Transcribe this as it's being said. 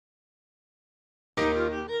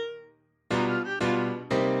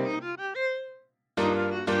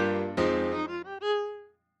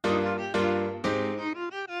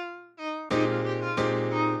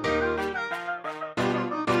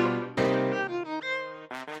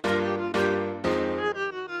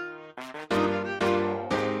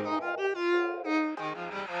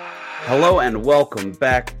Hello and welcome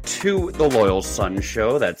back to the Loyal Sons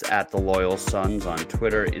Show. That's at the Loyal Sons on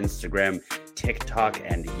Twitter, Instagram, TikTok,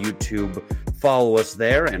 and YouTube. Follow us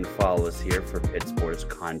there and follow us here for Pitt Sports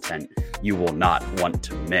content you will not want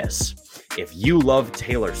to miss. If you love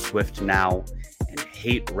Taylor Swift now and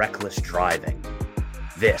hate reckless driving,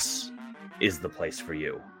 this is the place for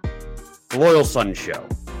you. The Loyal Sons Show,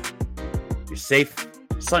 your safe,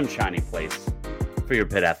 sunshiny place for your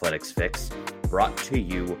Pitt Athletics fix, brought to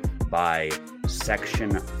you by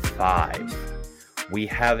Section 5. We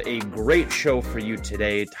have a great show for you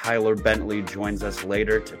today. Tyler Bentley joins us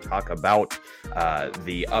later to talk about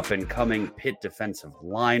the up-and-coming Pitt defensive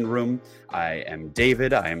line room. I am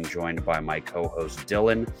David. I am joined by my co-host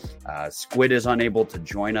Dylan. Squid is unable to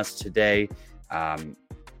join us today.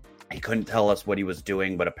 He couldn't tell us what he was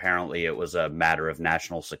doing, but apparently it was a matter of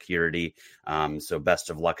national security. So best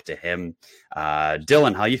of luck to him.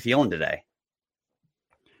 Dylan, how you feeling today?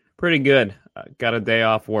 Pretty good. Got a day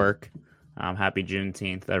off work. Happy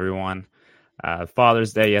Juneteenth, everyone.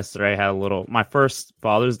 Father's Day yesterday. My first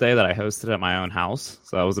Father's Day that I hosted at my own house.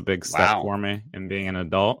 So that was a big step for me in being an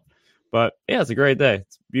adult. But yeah, it's a great day.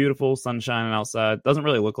 It's beautiful, sun shining outside. Doesn't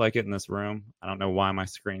really look like it in this room. I don't know why my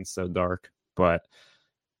screen's so dark, but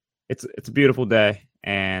it's a beautiful day,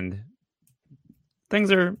 and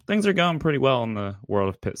things are going pretty well in the world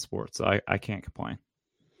of Pitt sports. So I can't complain.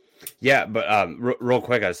 Yeah, but real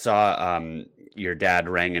quick, I saw your dad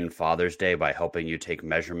rang in Father's Day by helping you take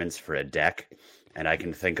measurements for a deck, and I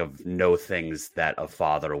can think of no things that a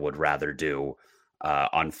father would rather do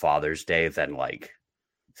on Father's Day than like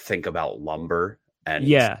think about lumber and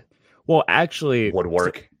actually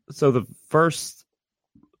woodwork. So the first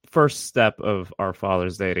step of our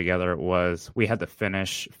Father's Day together was we had to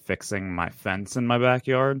finish fixing my fence in my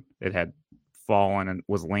backyard. It had fallen and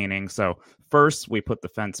was leaning. So first we put the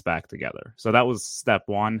fence back together. So that was step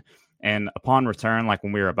one. And upon return, like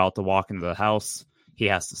when we were about to walk into the house, he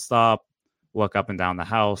has to stop, look up and down the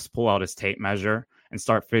house, pull out his tape measure, and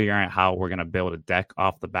start figuring out how we're going to build a deck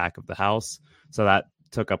off the back of the house. So that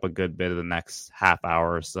took up a good bit of the next half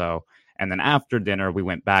hour or so. And then after dinner, we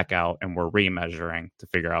went back out and we're remeasuring to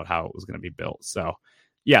figure out how it was going to be built. So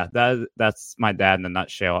yeah, that's my dad in a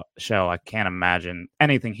nutshell. I can't imagine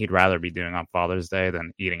anything he'd rather be doing on Father's Day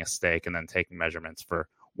than eating a steak and then taking measurements for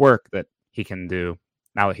work that he can do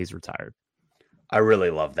now that he's retired. I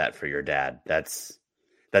really love that for your dad. That's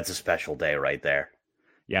a special day right there.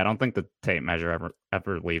 Yeah, I don't think the tape measure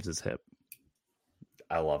ever leaves his hip.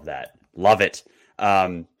 I love that. Love it.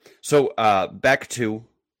 So back to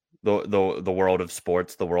the world of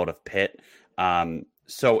sports, the world of Pitt.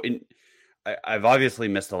 I've obviously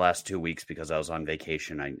missed the last 2 weeks because I was on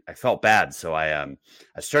vacation. I felt bad, so I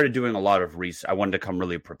started doing a lot of research. I wanted to come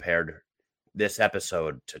really prepared this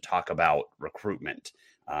episode to talk about recruitment.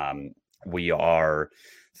 We are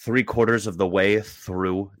 3/4 of the way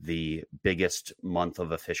through the biggest month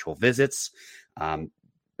of official visits.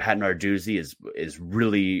 Pat Narduzzi is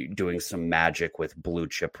really doing some magic with blue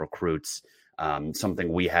chip recruits.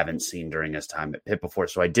 Something we haven't seen during his time at Pitt before.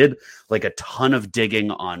 So I did like a ton of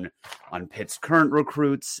digging on Pitt's current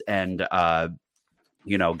recruits and,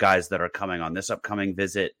 guys that are coming on this upcoming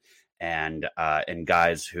visit and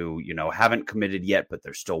guys who, haven't committed yet, but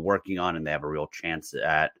they're still working on and they have a real chance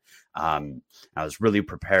at. I was really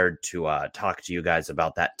prepared to talk to you guys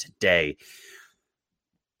about that today.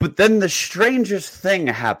 But then the strangest thing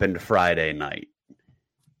happened Friday night.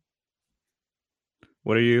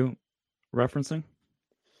 What are you referencing?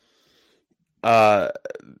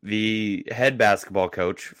 The head basketball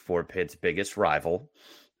coach for Pitt's biggest rival,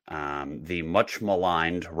 the much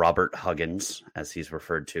maligned Robert Huggins, as he's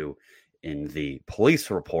referred to in the police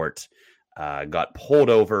report, got pulled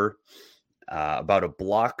over about a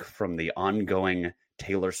block from the ongoing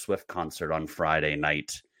Taylor Swift concert on Friday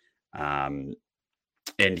night.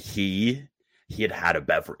 And he had a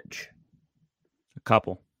beverage. A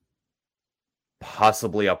couple.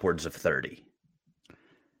 Possibly upwards of 30.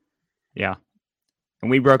 Yeah. And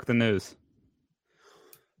we broke the news.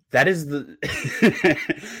 That is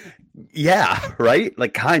yeah, right?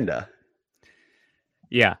 Like, kinda.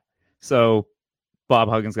 Yeah. So Bob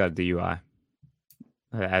Huggins got a DUI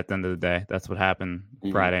at the end of the day. That's what happened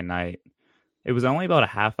Friday night. It was only about a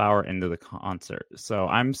half hour into the concert. So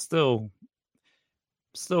I'm still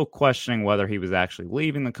questioning whether he was actually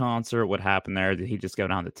leaving the concert. What happened there? Did he just go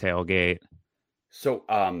down the tailgate? So,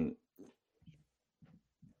 I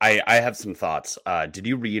have some thoughts. Did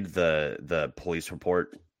you read the police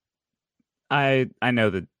report? I know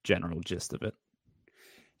the general gist of it.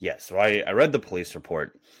 Yeah, so I read the police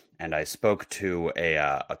report, and I spoke to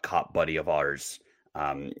a cop buddy of ours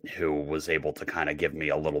who was able to kind of give me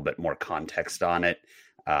a little bit more context on it.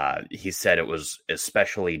 He said it was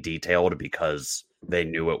especially detailed because they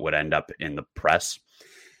knew it would end up in the press.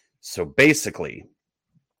 So basically,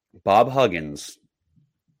 Bob Huggins,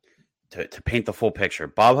 to paint the full picture,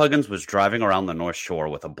 Bob Huggins was driving around the North Shore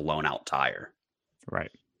with a blown out tire.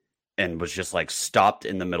 Right. And was just like stopped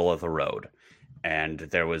in the middle of the road. And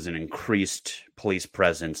there was an increased police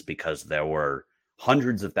presence because there were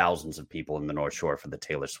hundreds of thousands of people in the North Shore for the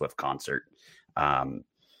Taylor Swift concert. And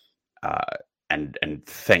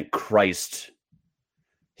thank Christ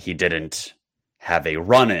he didn't have a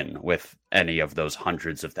run-in with any of those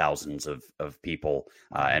hundreds of thousands of people,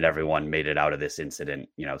 and everyone made it out of this incident,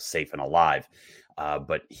 safe and alive.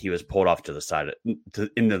 But he was pulled off to the side,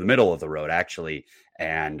 into the middle of the road, actually,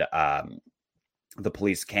 and the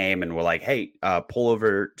police came and were like, "Hey, pull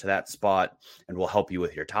over to that spot, and we'll help you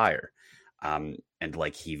with your tire." And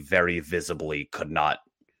like he very visibly could not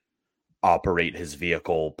operate his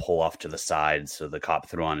vehicle, pull off to the side, so the cop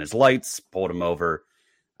threw on his lights, pulled him over.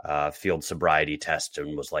 Field sobriety test,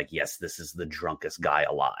 and was like, yes, this is the drunkest guy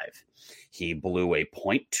alive. He blew a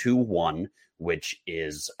 .21, which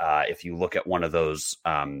is, if you look at one of those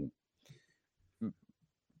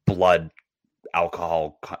blood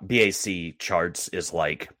alcohol BAC charts, is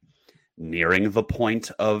like nearing the point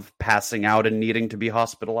of passing out and needing to be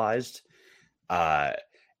hospitalized.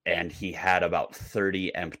 And he had about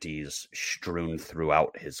 30 empties strewn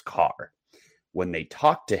throughout his car. When they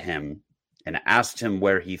talked to him and asked him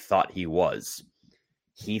where he thought he was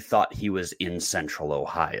in Central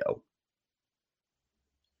Ohio.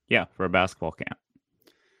 Yeah, for a basketball camp.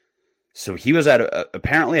 So he was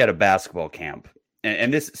apparently at a basketball camp.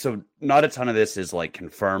 And this, so not a ton of this is like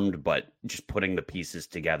confirmed, but just putting the pieces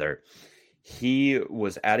together. He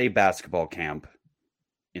was at a basketball camp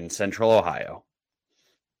in Central Ohio.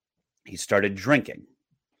 He started drinking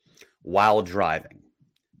while driving.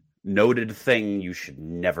 Noted thing you should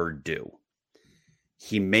never do.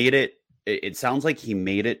 He made it. It sounds like he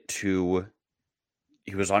made it to.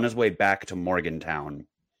 He was on his way back to Morgantown.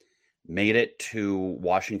 Made it to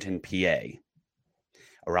Washington, PA.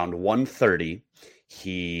 Around 1:30,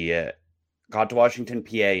 he got to Washington,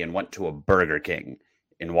 PA, and went to a Burger King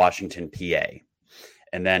in Washington, PA.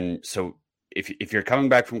 And then, so if you're coming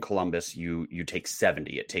back from Columbus, you take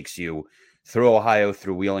 70. It takes you through Ohio,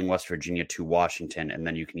 through Wheeling, West Virginia to Washington, and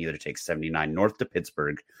then you can either take 79 north to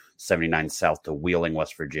Pittsburgh, 79 south to Wheeling,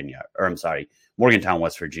 West Virginia, Morgantown,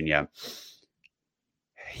 West Virginia.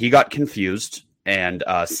 He got confused, and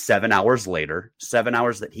 7 hours later, 7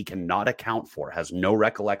 hours that he cannot account for, has no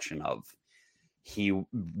recollection of, he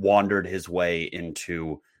wandered his way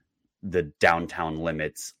into the downtown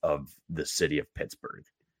limits of the city of Pittsburgh.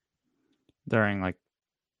 During like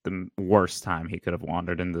the worst time he could have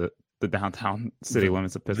wandered into the downtown city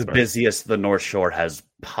limits of Pittsburgh. The busiest the North Shore has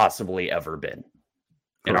possibly ever been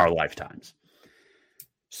in our lifetimes.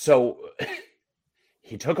 So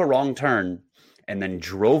he took a wrong turn and then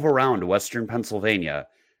drove around Western Pennsylvania,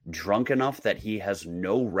 drunk enough that he has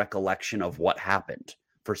no recollection of what happened.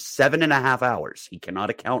 For 7.5 hours, he cannot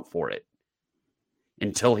account for it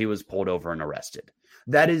until he was pulled over and arrested.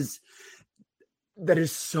 That is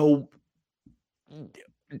so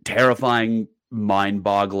terrifying,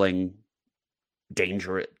 mind-boggling,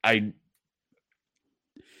 dangerous.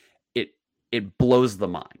 It blows the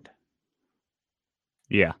mind.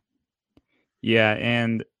 Yeah,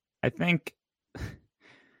 and I think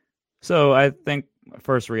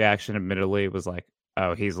first reaction, admittedly, was like,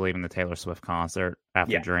 oh, he's leaving the Taylor Swift concert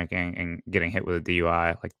after drinking and getting hit with a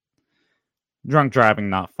DUI. Like, drunk driving,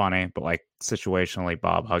 not funny, but like situationally,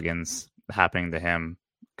 Bob Huggins happening to him,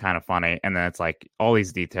 kind of funny. And then it's like all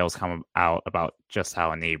these details come out about just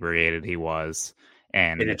how inebriated he was,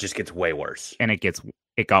 and it just gets way worse. And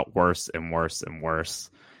it got worse and worse and worse.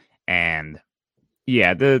 And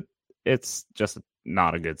yeah, it's just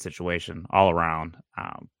not a good situation all around.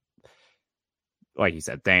 Like you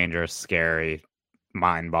said, dangerous, scary,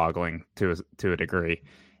 mind-boggling to a degree.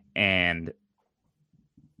 And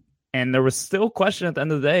there was still question at the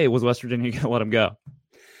end of the day, was West Virginia going to let him go?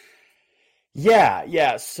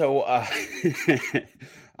 Yeah. So I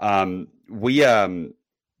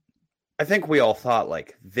think we all thought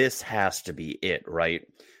like this has to be it, right?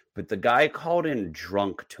 But the guy called in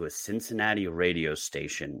drunk to a Cincinnati radio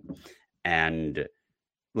station and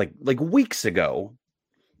like weeks ago,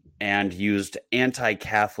 and used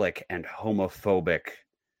anti-Catholic and homophobic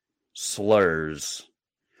slurs,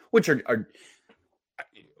 which are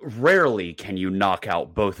rarely can you knock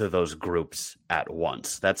out both of those groups at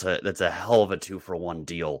once. That's a hell of a 2-for-1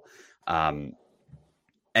 deal. And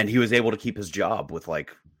he was able to keep his job with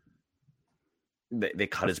like they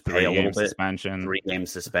cut his pay a little bit, suspension. 3-game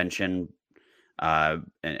suspension,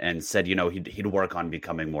 and said, he'd work on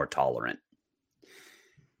becoming more tolerant.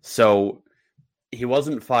 So he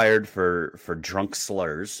wasn't fired for drunk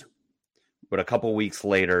slurs, but a couple weeks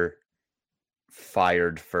later,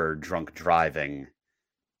 fired for drunk driving.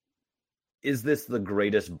 Is this the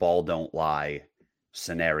greatest ball don't lie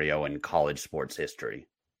scenario in college sports history?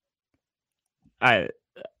 I'd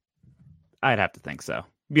have to think so.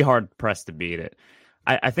 Be hard pressed to beat it.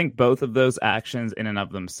 I think both of those actions in and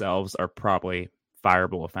of themselves are probably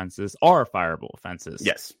fireable offenses.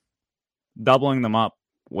 Yes. Doubling them up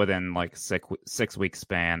within like 6 week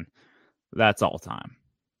span, that's all time.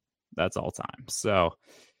 So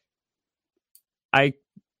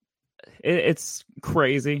it's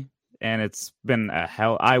crazy, and it's been a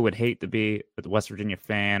hell. I would hate to be a West Virginia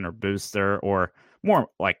fan or booster or more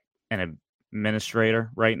like an administrator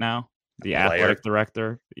right now. The athletic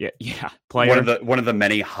director. Yeah. Player. One of the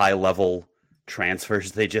many high level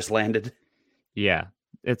transfers they just landed. Yeah.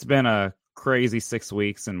 It's been a crazy 6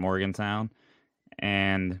 weeks in Morgantown.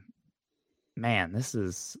 And man, this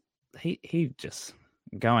is he just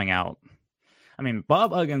going out. I mean,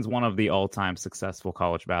 Bob Huggins, one of the all-time successful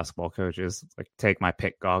college basketball coaches. Like, take my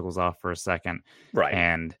Pitt goggles off for a second. Right.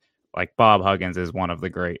 And like, Bob Huggins is one of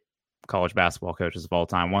the great college basketball coaches of all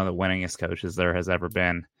time, one of the winningest coaches there has ever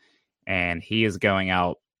been. And he is going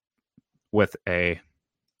out with a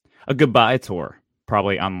goodbye tour,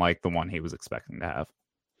 probably unlike the one he was expecting to have.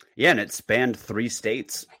 Yeah, and it spanned 3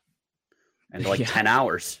 states and 10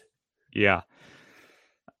 hours. Yeah.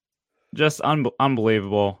 Just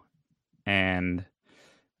unbelievable. And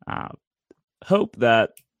hope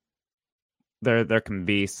that there can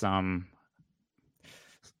be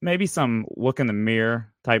maybe some look in the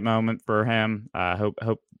mirror type moment for him.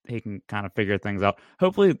 Hope he can kind of figure things out.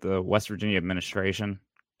 Hopefully the West Virginia administration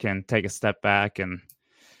can take a step back, and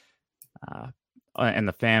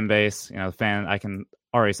the fan base, I can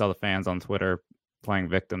already saw the fans on Twitter playing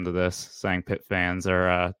victim to this, saying Pitt fans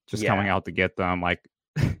are just coming out to get them. Like,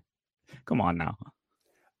 come on now.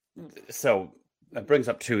 So that brings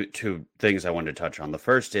up two things I wanted to touch on. The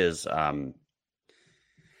first is, so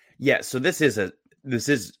this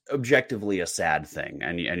is objectively a sad thing,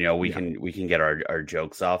 and we can get our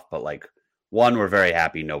jokes off, but like, one, we're very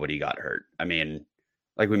happy nobody got hurt. I mean,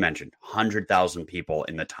 like we mentioned, 100,000 people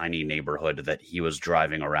in the tiny neighborhood that he was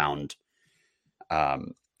driving around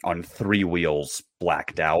on 3 wheels,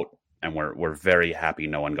 blacked out, and we're very happy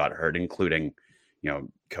no one got hurt, including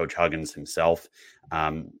Coach Huggins himself.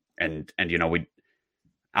 And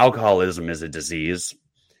alcoholism is a disease,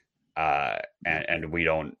 and we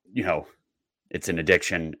don't, it's an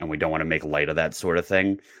addiction, and we don't want to make light of that sort of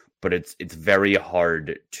thing. But it's very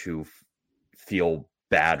hard to feel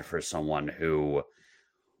bad for someone who,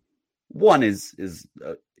 one, is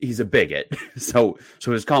he's a bigot. So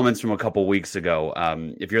his comments from a couple weeks ago,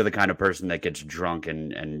 if you're the kind of person that gets drunk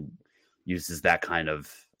and uses that kind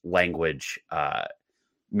of language,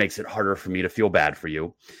 makes it harder for me to feel bad for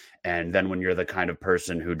you. And then when you're the kind of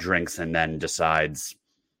person who drinks and then decides,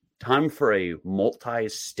 time for a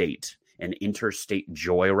multi-state and interstate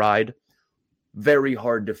joyride, very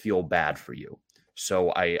hard to feel bad for you.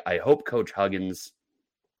 So I hope Coach Huggins,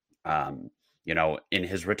 in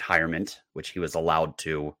his retirement, which he was allowed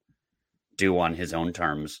to do on his own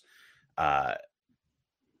terms, air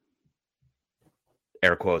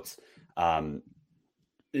quotes,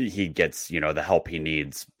 he gets, the help he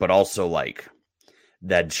needs, but also like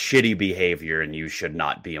that shitty behavior, and you should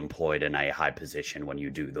not be employed in a high position when you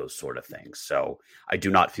do those sort of things. So I do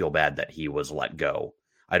not feel bad that he was let go.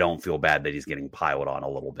 I don't feel bad that he's getting piled on a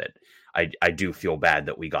little bit. I do feel bad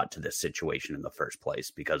that we got to this situation in the first place,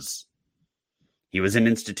 because he was an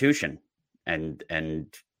institution, and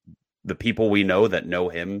the people we know that know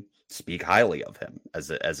him speak highly of him as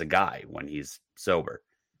a guy when he's sober.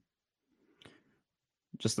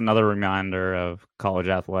 Just another reminder of college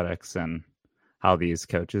athletics and how these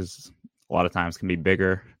coaches a lot of times can be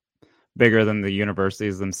bigger than the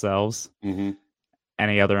universities themselves. Mm-hmm.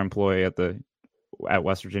 Any other employee at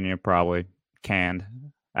West Virginia probably canned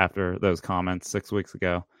after those comments 6 weeks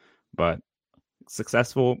ago. But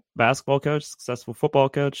successful basketball coach, successful football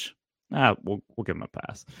coach, we'll give him a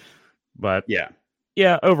pass. But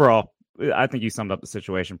yeah, overall, I think you summed up the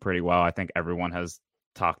situation pretty well. I think everyone has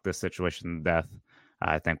talked this situation to death.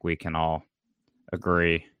 I think we can all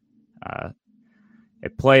agree.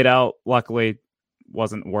 It played out, luckily,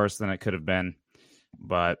 wasn't worse than it could have been.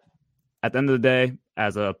 But at the end of the day,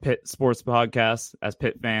 as a Pitt sports podcast, as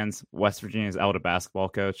Pitt fans, West Virginia is out a basketball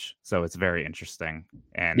coach. So it's very interesting,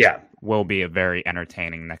 and will be a very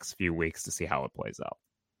entertaining next few weeks to see how it plays out.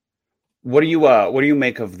 What do you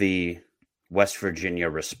make of the West Virginia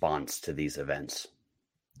response to these events?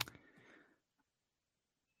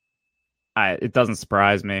 It doesn't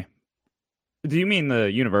surprise me. Do you mean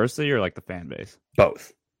the university or like the fan base?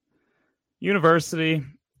 Both. University,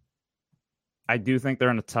 I do think they're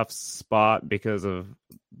in a tough spot because of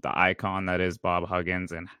the icon that is Bob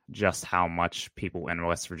Huggins and just how much people in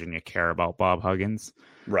West Virginia care about Bob Huggins.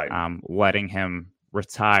 Right. Letting him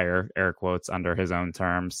retire, air quotes, under his own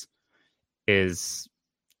terms is,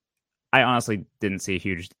 I honestly didn't see a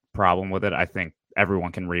huge problem with it. I think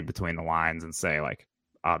everyone can read between the lines and say, like,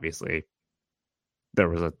 obviously there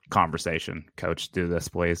was a conversation, coach, do this,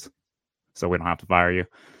 please, so we don't have to fire you.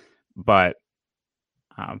 But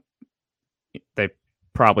they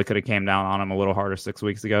probably could have came down on him a little harder 6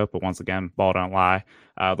 weeks ago. But once again, ball don't lie.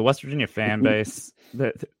 The West Virginia fan base,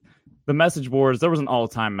 the message boards, there was an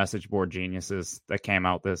all-time message board geniuses that came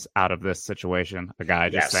out of this situation. A guy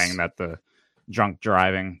just saying that the drunk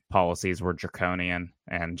driving policies were draconian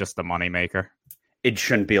and just a moneymaker. It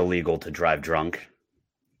shouldn't be illegal to drive drunk.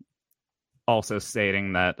 Also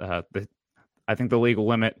stating that I think the legal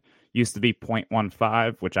limit used to be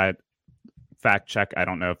 0.15, which I fact check. I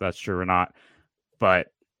don't know if that's true or not,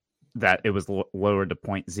 but that it was lowered to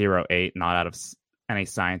 0.08, not out of any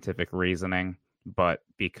scientific reasoning, but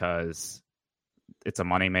because it's a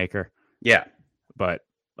moneymaker. Yeah. But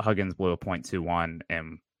Huggins blew a 0.21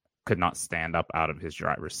 and could not stand up out of his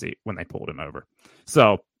driver's seat when they pulled him over.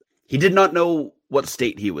 So he did not know what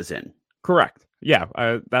state he was in. Correct. Yeah.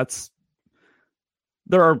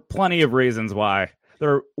 There are plenty of reasons why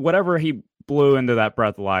whatever he blew into that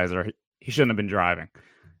breathalyzer, he shouldn't have been driving.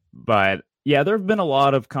 But yeah, there have been a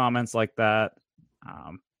lot of comments like that.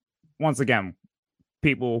 Once again,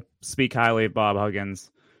 people speak highly of Bob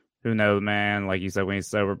Huggins, who know the man, like you said, when he's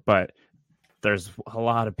sober. But there's a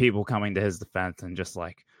lot of people coming to his defense and just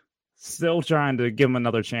like still trying to give him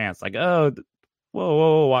another chance. Like, oh,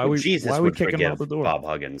 whoa, why are we kicking him out the door? Bob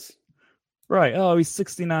Huggins. Right. Oh, he's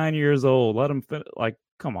 69 years old. Let him fit. Like,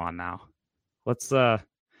 come on now. Let's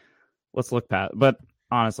look past. But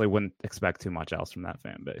honestly, wouldn't expect too much else from that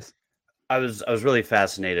fan base. I was really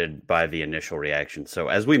fascinated by the initial reaction. So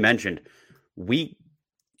as we mentioned, we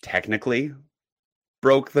technically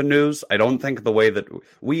broke the news. I don't think the way that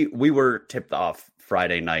we were tipped off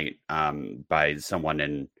Friday night by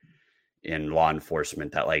someone in law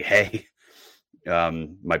enforcement that like, hey,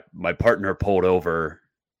 my partner pulled over,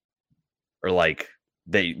 or like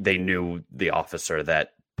they knew the officer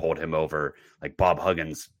that pulled him over. Like Bob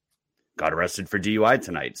Huggins got arrested for DUI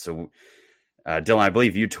tonight. So Dylan, I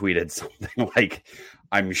believe you tweeted something like,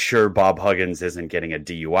 I'm sure Bob Huggins isn't getting a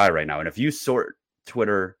DUI right now. And if you sort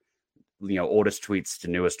Twitter, oldest tweets to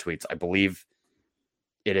newest tweets, I believe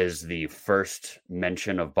it is the first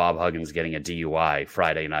mention of Bob Huggins getting a DUI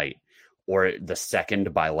Friday night, or the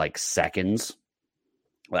second by like seconds.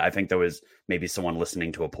 I think there was maybe someone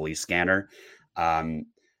listening to a police scanner. I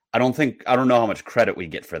don't know how much credit we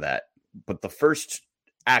get for that, but the first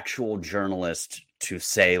actual journalist to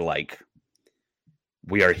say like,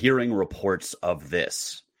 we are hearing reports of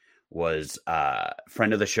this was a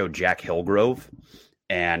friend of the show, Jack Hillgrove.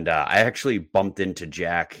 And I actually bumped into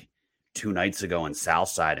Jack 2 nights ago in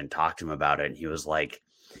Southside and talked to him about it. And he was like,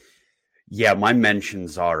 yeah, my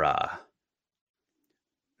mentions are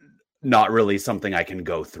not really something I can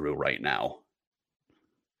go through right now.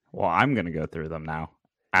 Well, I'm going to go through them now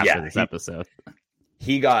after this episode.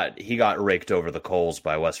 He got raked over the coals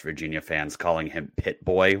by West Virginia fans calling him Pit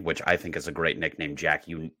Boy, which I think is a great nickname. Jack,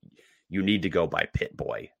 you need to go by Pit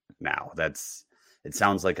Boy now. It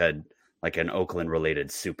sounds like an Oakland related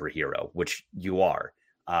superhero, which you are.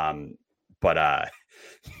 But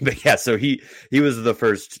yeah, so he was the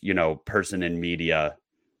first, person in media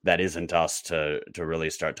that isn't us to really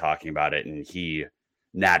start talking about it. And he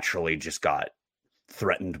naturally just got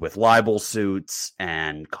threatened with libel suits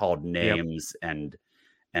and called names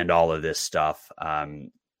and all of this stuff.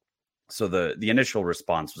 So the initial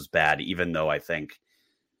response was bad, even though I think,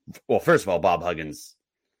 well, first of all, Bob Huggins,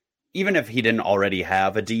 even if he didn't already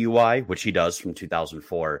have a DUI, which he does from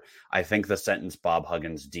 2004, I think the sentence Bob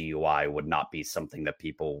Huggins DUI would not be something that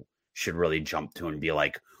people should really jump to and be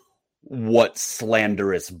like, what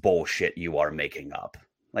slanderous bullshit you are making up.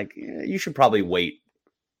 Like, you should probably wait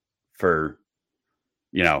for,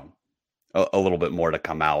 a little bit more to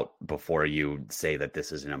come out before you say that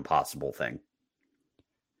this is an impossible thing.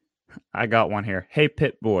 I got one here. Hey,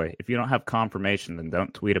 Pit Boy, if you don't have confirmation, then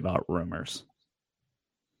don't tweet about rumors.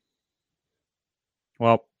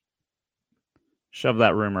 Well, shove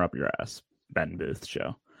that rumor up your ass, Ben Booth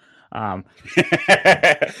show.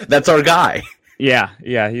 That's our guy. Yeah,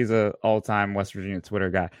 he's a all-time West Virginia Twitter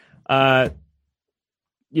guy.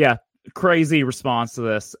 Yeah, crazy response to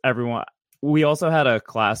this. Everyone. We also had a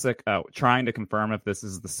classic trying to confirm if this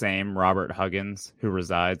is the same Robert Huggins who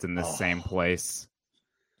resides in this same place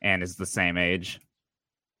and is the same age.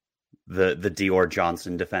 The Dior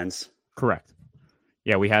Johnson defense. Correct.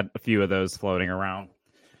 Yeah, we had a few of those floating around.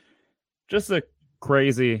 Just a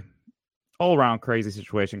crazy, all around crazy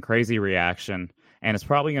situation, crazy reaction, and it's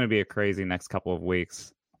probably going to be a crazy next couple of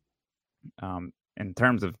weeks. In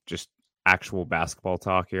terms of just actual basketball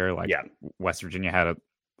talk here, like West Virginia had a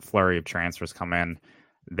flurry of transfers come in.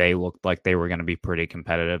 They looked like they were going to be pretty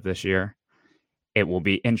competitive this year. It will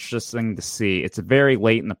be interesting to see. It's very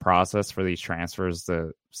late in the process for these transfers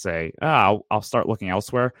to say, I'll start looking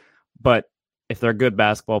elsewhere. But if they're good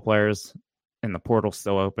basketball players and the portal's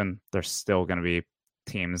still open, there's still going to be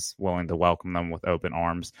teams willing to welcome them with open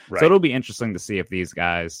arms. Right. So it'll be interesting to see if these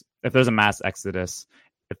guys, if there's a mass exodus,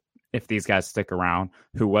 if these guys stick around,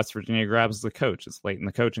 who West Virginia grabs as the coach. It's late in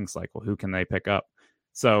the coaching cycle. Who can they pick up?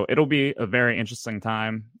 So it'll be a very interesting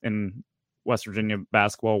time in West Virginia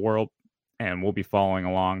basketball world, and we'll be following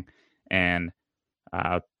along. And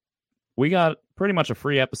we got pretty much a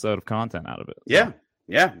free episode of content out of it. So.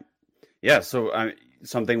 Yeah. So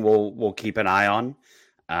something we'll keep an eye on.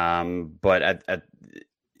 But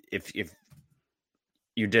if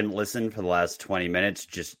you didn't listen for the last 20 minutes,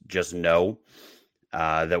 just know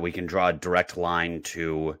that we can draw a direct line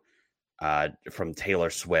to from Taylor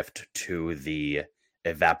Swift to the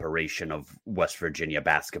evaporation of West Virginia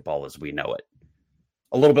basketball as we know it.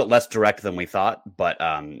 A little bit less direct than we thought, but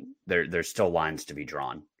there's still lines to be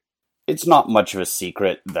drawn. It's not much of a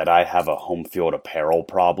secret that I have a home field apparel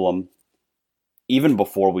problem. Even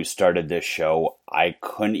before we started this show, I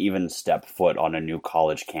couldn't even step foot on a new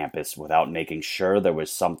college campus without making sure there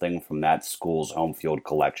was something from that school's home field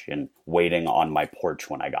collection waiting on my porch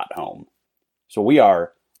when I got home. So we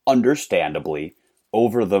are, understandably,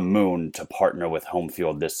 over the moon to partner with Home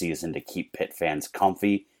Field this season to keep Pitt fans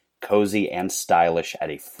comfy, cozy, and stylish at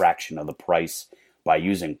a fraction of the price by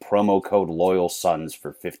using promo code LOYALSONS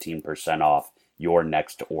for 15% off your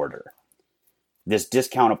next order. This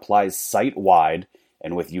discount applies site-wide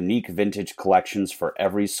and with unique vintage collections for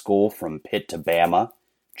every school from Pitt to Bama,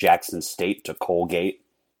 Jackson State to Colgate,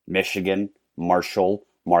 Michigan, Marshall,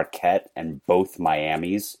 Marquette, and both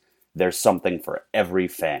Miamis. There's something for every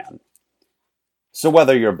fan. So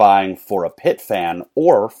whether you're buying for a Pitt fan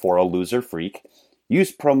or for a loser freak,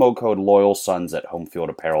 use promo code LOYALSONS at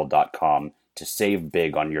homefieldapparel.com to save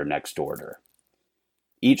big on your next order.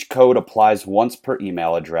 Each code applies once per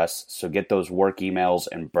email address, so get those work emails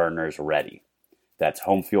and burners ready. That's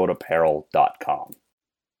homefieldapparel.com.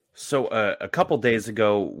 So a couple days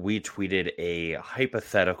ago, we tweeted a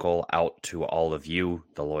hypothetical out to all of you,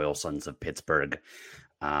 the loyal sons of Pittsburgh,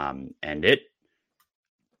 and it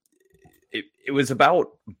was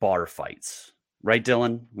about bar fights, right,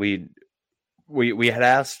 Dylan? We had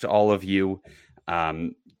asked all of you,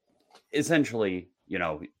 essentially,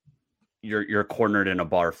 you're cornered in a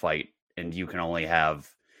bar fight and you can only have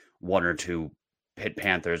one or two Pitt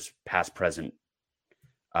Panthers, past, present,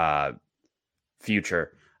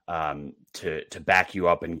 future, to back you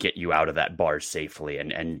up and get you out of that bar safely.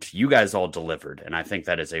 And you guys all delivered. And I think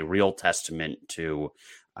that is a real testament to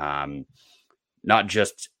not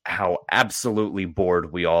just how absolutely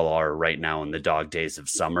bored we all are right now in the dog days of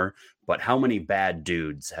summer, but how many bad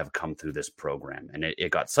dudes have come through this program. And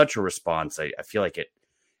it got such a response. I feel like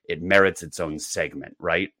it merits its own segment,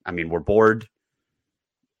 right? I mean, we're bored.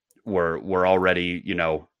 We're already,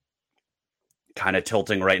 kind of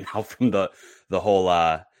tilting right now from the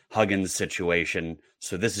whole Huggins situation.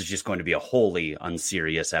 So this is just going to be a wholly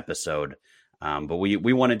unserious episode. But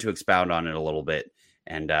we wanted to expound on it a little bit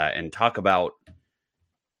and talk about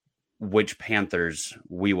which Panthers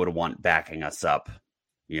we would want backing us up,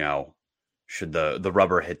 should the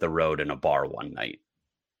rubber hit the road in a bar one night.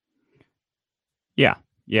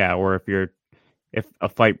 Yeah, or if a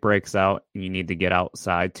fight breaks out and you need to get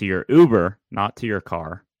outside to your Uber, not to your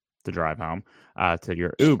car to drive home, to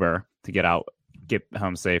your Uber to get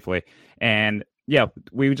home safely. And yeah,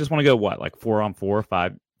 we just want to go like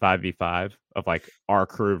 4-on-4, 5v5 of like our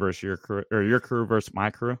crew versus your crew, or your crew versus my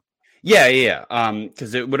crew. Yeah.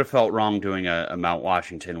 Because it would have felt wrong doing a Mount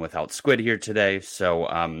Washington without Squid here today.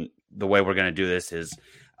 So the way we're going to do this is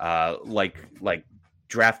like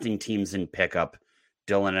drafting teams in pickup.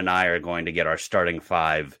 Dylan and I are going to get our starting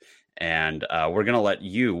five, and we're going to let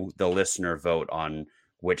you, the listener, vote on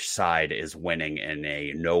which side is winning in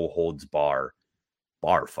a no-holds-bar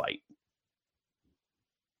fight.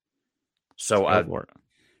 So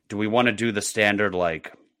do we want to do the standard,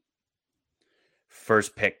 like,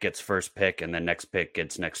 first pick gets first pick, and then next pick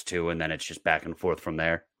gets next two, and then it's just back and forth from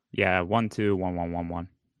there. Yeah, 1-2, 1-1-1-1.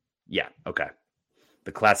 Yeah, okay.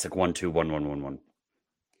 The classic 1-2, 1-1-1-1.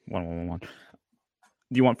 1-1-1-1. Do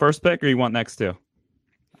you want first pick or you want next two?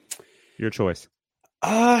 Your choice.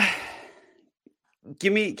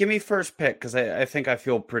 Give me first pick because I think I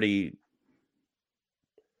feel pretty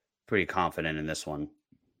confident in this one.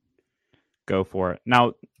 Go for it.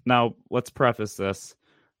 Now let's preface this.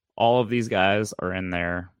 All of these guys are in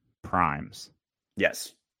their primes.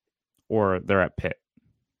 Yes. Or they're at Pitt.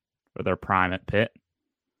 Or they're prime at Pitt.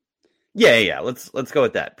 Yeah. Let's go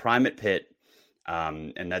with that. Prime at Pitt.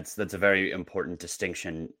 And that's a very important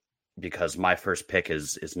distinction because my first pick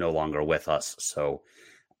is no longer with us. So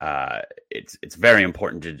it's very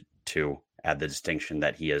important to add the distinction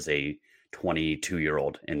that he is a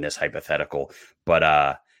 22-year-old in this hypothetical.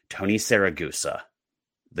 But Tony Siragusa,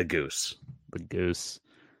 the Goose. The Goose.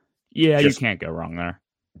 Yeah, you can't go wrong there.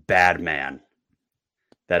 Bad man.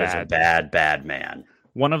 That is a bad man.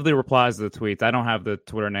 One of the replies to the tweets, I don't have the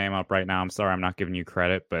Twitter name up right now. I'm sorry, I'm not giving you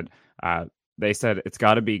credit, but they said it's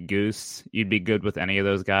got to be Goose. You'd be good with any of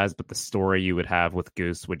those guys, but the story you would have with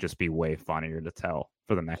Goose would just be way funnier to tell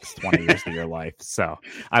for the next 20 years of your life. So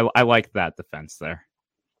I like that defense there.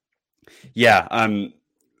 Yeah.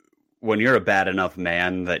 When you're a bad enough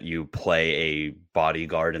man that you play a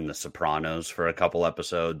bodyguard in The Sopranos for a couple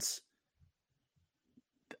episodes,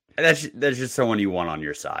 that's just someone you want on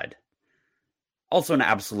your side. Also an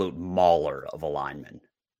absolute mauler of a lineman.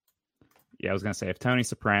 Yeah, I was gonna say if Tony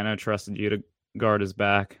Soprano trusted you to guard his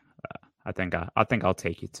back, I think I'll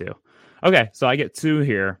take you too. Okay, so I get two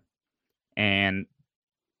here, and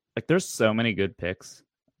like there's so many good picks,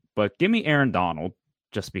 but give me Aaron Donald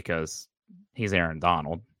just because he's Aaron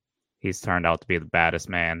Donald. He's turned out to be the baddest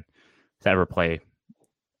man to ever play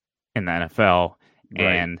in the NFL, right.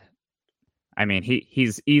 And I mean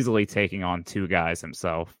he's easily taking on two guys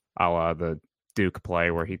himself, a la the Duke play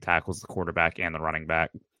where he tackles the quarterback and the running back.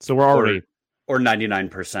 So we're already or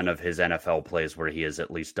 99% of his NFL plays where he is at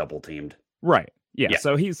least double teamed. Right. Yeah.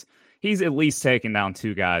 So he's at least taking down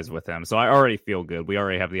two guys with him. So I already feel good. We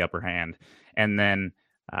already have the upper hand. And then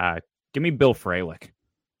give me Bill Fralick.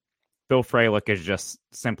 Bill Fralick is just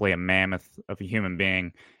simply a mammoth of a human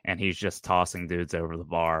being, and he's just tossing dudes over the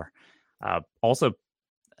bar. Also,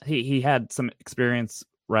 he had some experience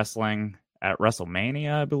wrestling at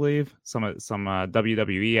WrestleMania, I believe, some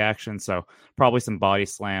WWE action. So probably some body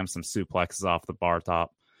slams, some suplexes off the bar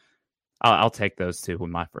top. I'll take those two with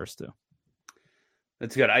my first two.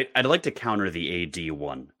 That's good. I'd like to counter the AD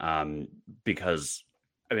one because,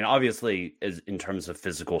 I mean, obviously, in terms of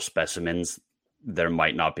physical specimens, there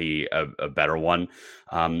might not be a better one.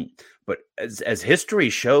 But as history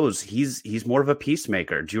shows, he's more of a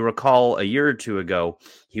peacemaker. Do you recall a year or two ago,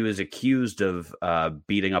 he was accused of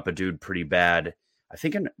beating up a dude pretty bad. I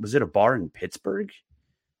think was it a bar in Pittsburgh?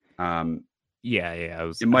 Yeah.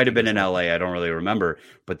 It might have been in LA. I don't really remember.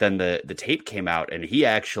 But then the tape came out, and he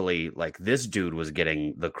actually, like, this dude was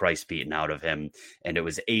getting the Christ beaten out of him, and it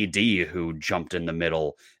was AD who jumped in the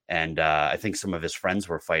middle, and I think some of his friends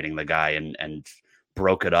were fighting the guy and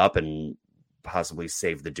broke it up and possibly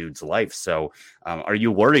saved the dude's life. So are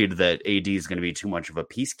you worried that AD is going to be too much of a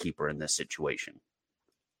peacekeeper in this situation?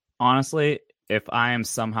 Honestly, if I am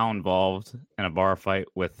somehow involved in a bar fight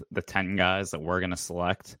with the 10 guys that we're going to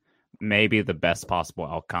select, maybe the best possible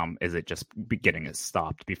outcome is it just getting it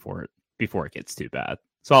stopped before it gets too bad.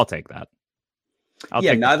 So I'll take that.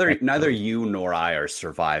 Neither you nor I are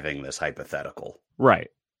surviving this hypothetical. Right.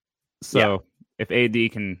 So if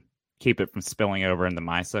AD can keep it from spilling over into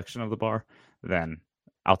my section of the bar, then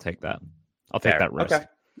I'll take that. I'll take that risk.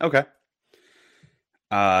 Okay.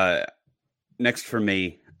 Next for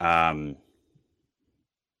me,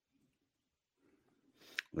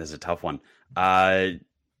 this is a tough one.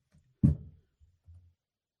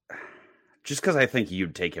 Just because I think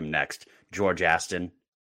you'd take him next, George Aston.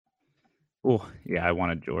 Oh, yeah, I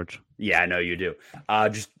wanted George. Yeah, I know you do.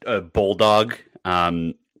 Just a bulldog. The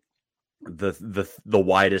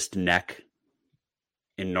widest neck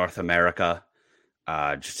in North America.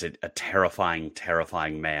 Just a terrifying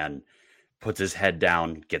man. Puts his head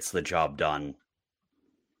down, gets the job done.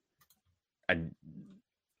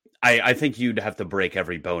 I think you'd have to break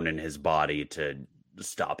every bone in his body to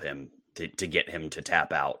stop him, to get him to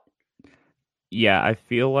tap out. Yeah, I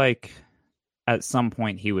feel like at some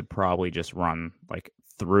point he would probably just run like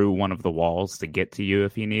through one of the walls to get to you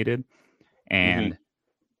if he needed. And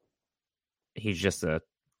he's just a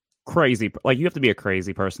crazy, like, you have to be a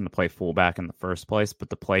crazy person to play fullback in the first place, but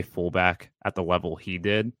to play fullback at the level he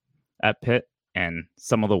did at Pitt and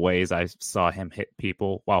some of the ways I saw him hit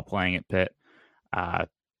people while playing at Pitt,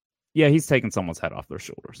 Yeah, he's taking someone's head off their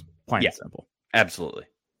shoulders. Plain and simple. Absolutely.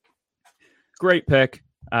 Great pick.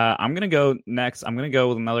 I'm going to go next. I'm going to go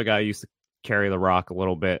with another guy who used to carry the rock a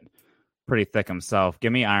little bit. Pretty thick himself.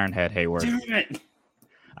 Give me Ironhead Hayward. Damn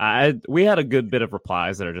it. We had a good bit of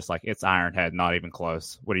replies that are just like, it's Ironhead, not even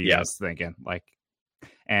close. What are you guys thinking?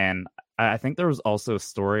 And I think there was also a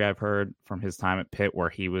story I've heard from his time at Pitt where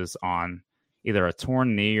he was on either a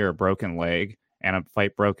torn knee or a broken leg, and a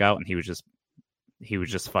fight broke out, and he was just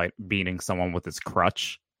beating someone with his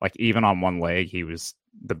crutch. Like, even on one leg, he was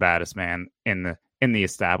the baddest man in the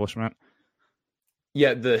establishment.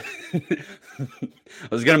 Yeah, I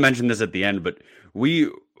was going to mention this at the end, but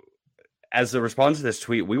as a response to this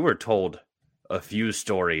tweet, we were told a few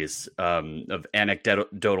stories of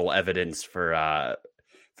anecdotal evidence for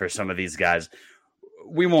some of these guys.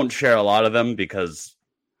 We won't share a lot of them because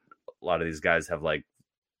a lot of these guys have like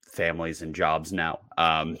families and jobs now.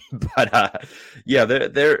 But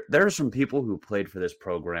there are some people who played for this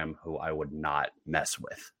program who I would not mess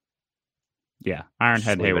with. Yeah,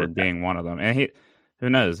 Ironhead Hayward being one of them, and who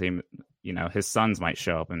knows? His sons might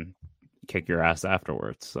show up and kick your ass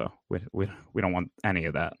afterwards. So we don't want any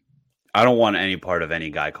of that. I don't want any part of any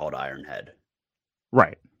guy called Ironhead.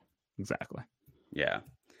 Right. Exactly. Yeah.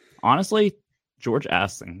 Honestly, George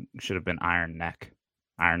Aston should have been Iron Neck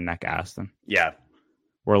Aston. Yeah.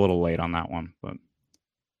 We're a little late on that one, but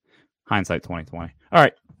hindsight 2020. All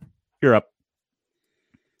right, you're up.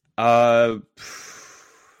 I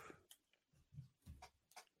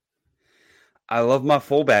love my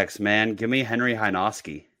fullbacks, man. Give me Henry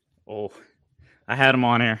Hynoski. Oh, I had him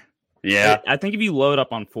on here. Yeah. I think if you load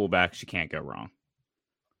up on fullbacks, you can't go wrong.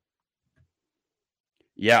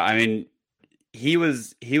 Yeah, I mean, he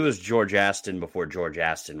was George Aston before George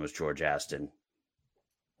Aston was George Aston.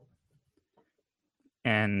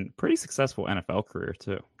 And pretty successful NFL career,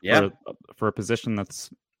 too. Yeah. For a position that's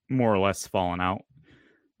more or less fallen out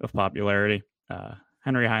of popularity.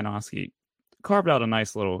 Henry Hynoski carved out a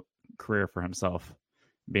nice little career for himself,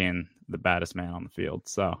 being the baddest man on the field.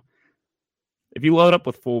 So if you load up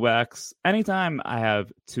with fullbacks, anytime I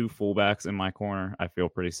have two fullbacks in my corner, I feel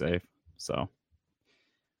pretty safe. So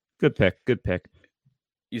good pick.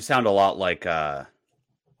 You sound a lot like the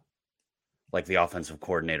offensive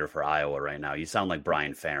coordinator for Iowa right now. You sound like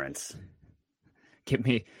Brian Ferentz.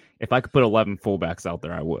 If I could put 11 fullbacks out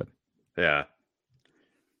there, I would. Yeah.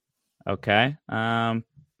 Okay.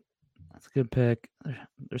 That's a good pick.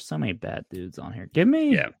 There's so many bad dudes on here. Give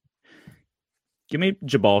me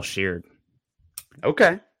Jabal Sheard.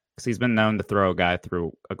 Okay. Because he's been known to throw a guy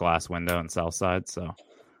through a glass window in Southside. So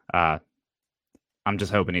I'm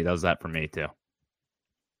just hoping he does that for me too.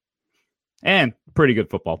 And pretty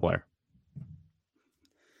good football player.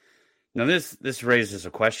 Now this raises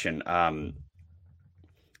a question.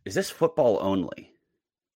 Is this football only?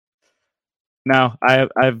 No, I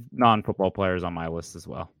have non-football players on my list as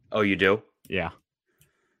well. Oh, you do? Yeah.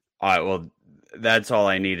 All right, well, that's all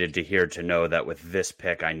I needed to hear to know that with this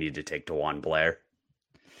pick, I need to take DeJuan Blair.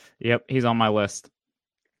 Yep, he's on my list.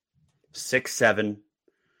 6'7",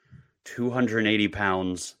 280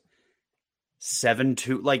 pounds,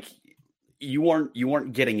 7'2". Like, you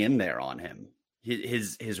weren't getting in there on him.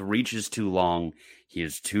 His reach is too long. He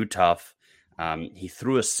is too tough. He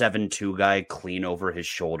threw a 7'2" guy clean over his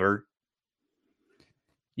shoulder.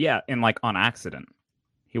 Yeah, and like on accident.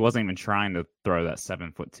 He wasn't even trying to throw that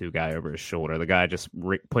 7'2" guy over his shoulder. The guy just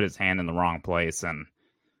put his hand in the wrong place and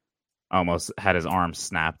almost had his arm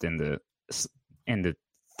snapped into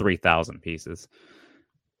 3,000 pieces.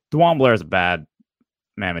 DeJuan Blair is a bad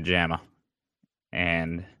mamma jamma.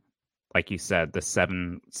 And like you said, the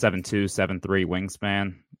 7'2", 7'3"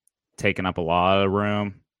 wingspan, taking up a lot of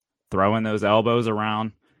room, throwing those elbows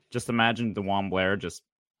around. Just imagine DeJuan Blair just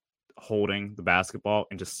holding the basketball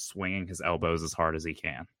and just swinging his elbows as hard as he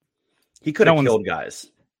can. He could have killed guys.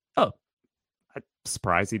 Oh, I'm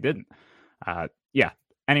surprised he didn't. Yeah,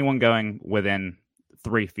 anyone going within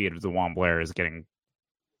 3 feet of DeJuan Blair is getting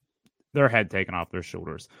their head taken off their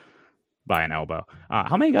shoulders by an elbow.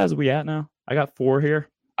 How many guys are we at now? I got 4 here.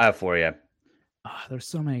 I have 4, yeah. There's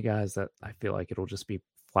so many guys that I feel like it'll just be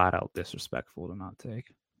flat out disrespectful to not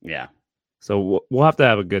take. Yeah. So we'll have to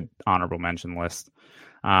have a good honorable mention list.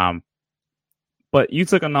 But you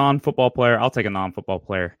took a non-football player. I'll take a non-football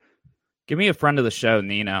player. Give me a friend of the show,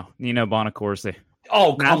 Nino Bonacorsi.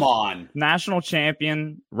 Oh, come on. National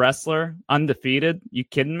champion wrestler, undefeated. You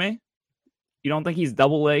kidding me? You don't think he's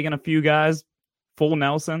double-legging a few guys? Full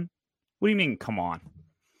Nelson? What do you mean, come on?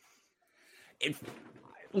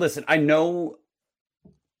 Listen, I know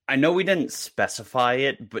we didn't specify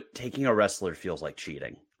it, but taking a wrestler feels like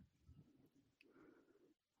cheating.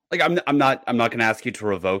 Like I'm not gonna ask you to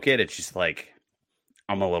revoke it. It's just like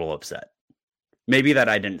I'm a little upset. Maybe that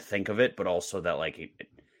I didn't think of it, but also that like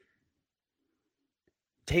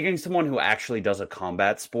taking someone who actually does a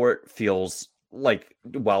combat sport feels like,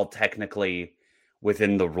 while technically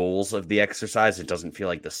within the rules of the exercise, it doesn't feel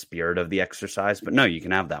like the spirit of the exercise. But no, you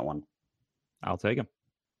can have that one. I'll take him.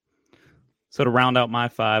 So to round out my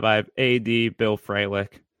 5, I have AD, Bill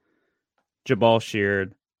Freilich, Jabal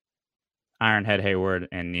Sheard, Ironhead Hayward,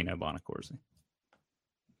 and Nino Bonacorsi.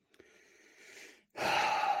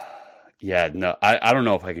 Yeah, no, I don't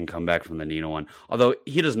know if I can come back from the Nino one. Although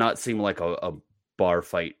he does not seem like a bar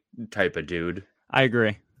fight type of dude. I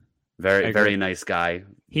agree. Very nice guy.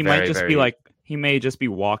 He might just be like, he may just be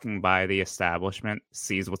walking by the establishment,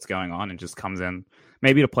 sees what's going on, and just comes in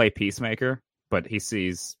maybe to play peacemaker, but he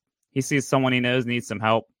sees someone he knows needs some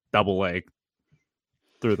help, double leg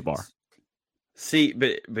through the bar. See,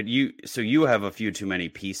 but you have a few too many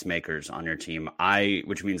peacemakers on your team.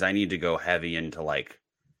 Which means I need to go heavy into like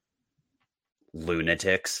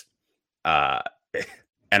lunatics.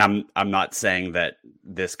 And I'm not saying that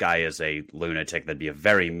this guy is a lunatic. That'd be a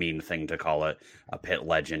very mean thing to call a pit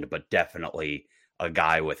legend, but definitely a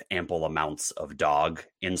guy with ample amounts of dog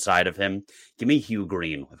inside of him. Give me Hugh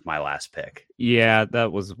Green with my last pick. Yeah,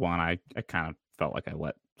 that was one I kind of felt like I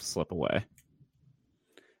let slip away.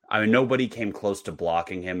 I mean, nobody came close to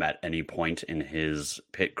blocking him at any point in his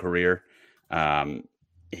pit career.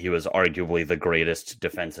 He was arguably the greatest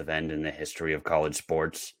defensive end in the history of college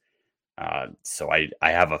sports. So I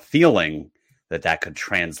have a feeling that could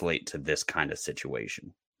translate to this kind of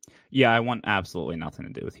situation. Yeah, I want absolutely nothing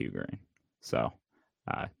to do with Hugh Green. So,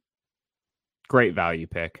 great value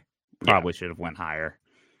pick. Probably should have went higher.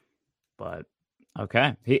 But,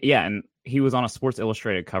 okay. And he was on a Sports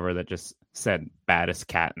Illustrated cover that just said baddest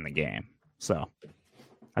cat in the game. So,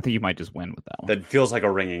 I think you might just win with that one. That feels like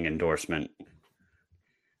a ringing endorsement.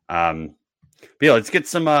 But yeah, let's get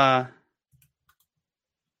some...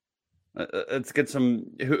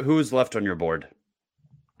 Who's left on your board?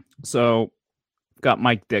 So, got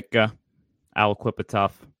Mike Ditka, Al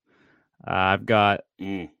Quipitoff. I've got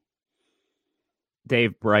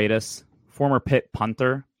Dave Brightus, former Pitt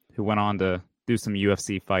punter who went on to do some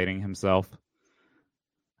UFC fighting himself.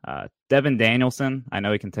 Devin Danielson, I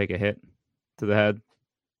know he can take a hit to the head.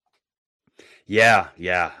 Yeah.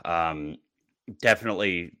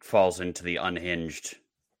 Definitely falls into the unhinged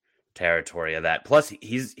territory of that. Plus,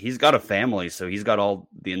 he's got a family, so he's got all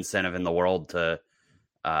the incentive in the world to,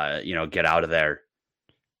 get out of there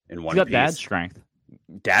in one piece. He's got dad strength.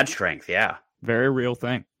 Dad strength, yeah, very real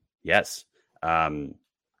thing. Yes.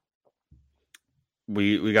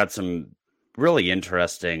 We got some really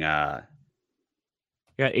interesting. We got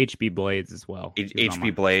HB Blades as well.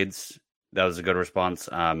 HB Blades, that was a good response.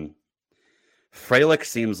 Freilich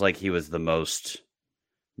seems like he was the most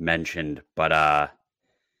mentioned, but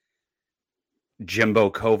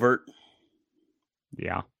Jimbo Covert.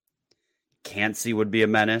 Yeah. Cansey would be a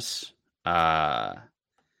menace.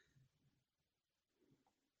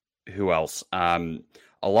 Who else? A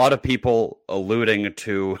lot of people alluding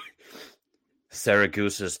to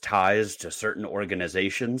Saragusa's ties to certain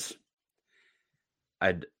organizations.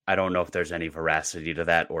 I don't know if there's any veracity to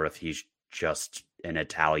that or if he's just an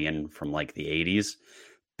Italian from like the 80s,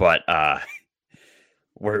 but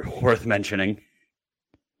worth mentioning.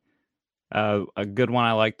 A good one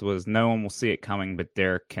I liked was no one will see it coming, but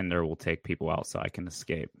Derek Kinder will take people out so I can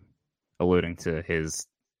escape, alluding to his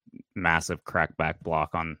massive crackback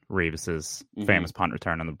block on Revis's famous punt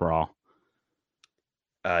return in the brawl.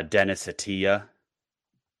 Dennis Attia.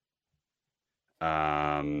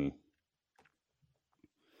 I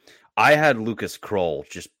had Lucas Kroll,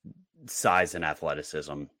 just size and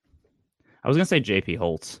athleticism. I was going to say JP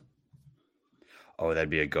Holtz. Oh, that'd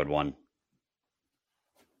be a good one.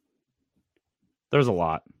 There's a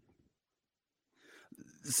lot.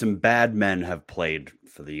 Some bad men have played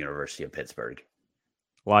for the University of Pittsburgh.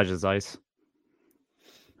 Elijah Zeiss.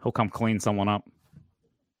 He'll come clean someone up.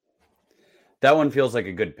 That one feels like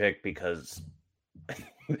a good pick because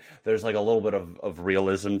there's like a little bit of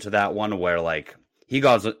realism to that one where like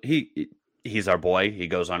he's our boy. He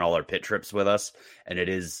goes on all our pit trips with us. And it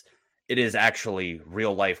is actually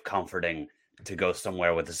real life comforting to go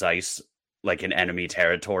somewhere with Zeiss, like in enemy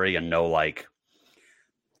territory, and know like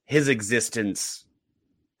his existence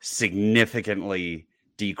significantly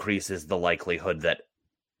decreases the likelihood that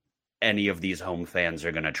any of these home fans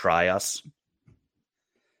are going to try us.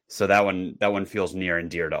 So that one feels near and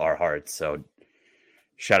dear to our hearts. So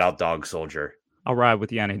shout out Dog Soldier. I'll ride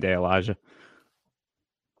with you any day, Elijah.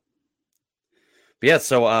 But yeah,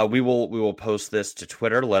 so we will post this to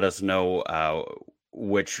Twitter. Let us know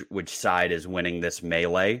which side is winning this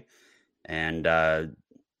melee, and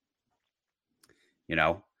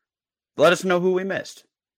let us know who we missed.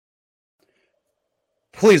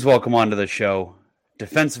 Please welcome onto the show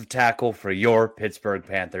defensive tackle for your Pittsburgh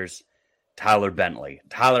Panthers, Tyler Bentley.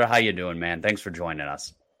 Tyler, how you doing, man? Thanks for joining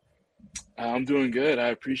us. I'm doing good. I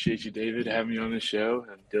appreciate you, David, having me on the show,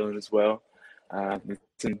 and Dylan as well.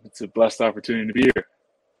 It's a blessed opportunity to be here.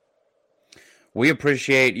 We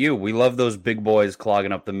appreciate you. We love those big boys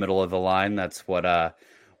clogging up the middle of the line. That's what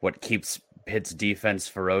keeps Pitt's defense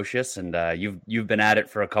ferocious, and you've been at it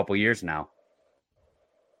for a couple years now.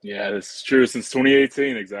 Yeah, this is true. Since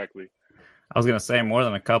 2018, exactly. I was gonna say more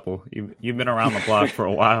than a couple. You've been around the block for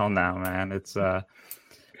a while now, man. It's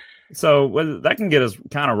so that can get us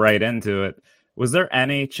kind of right into it. Was there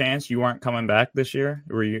any chance you weren't coming back this year?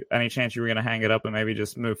 Any chance you were gonna hang it up and maybe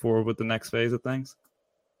just move forward with the next phase of things?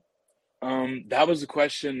 That was the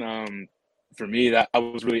question for me that I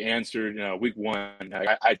was really answered week one.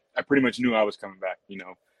 I pretty much knew I was coming back.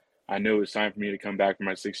 I knew it was time for me to come back for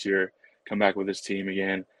my 6th year, come back with this team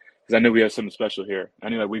again, because I knew we had something special here. I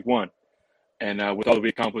knew that week one. And with all that we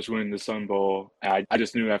accomplished winning the Sun Bowl, I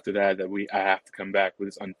just knew after that I have to come back with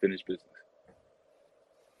this unfinished business.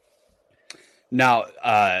 Now,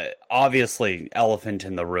 obviously, elephant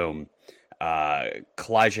in the room.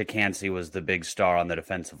 Kalijah Kancey was the big star on the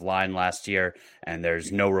defensive line last year, and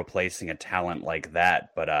there's no replacing a talent like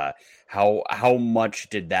that. But how much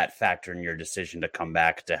did that factor in your decision to come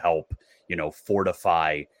back to help,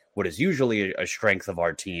 fortify what is usually a strength of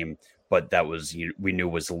our team, but that we knew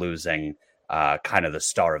was losing kind of the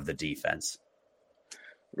star of the defense?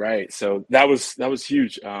 Right. So that was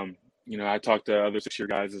huge. I talked to other 6-year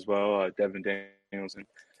guys as well, Devin Daniels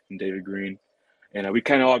and David Green. And we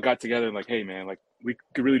kind of all got together and hey, man, we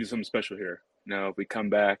could really do something special here. If we come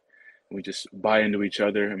back and we just buy into each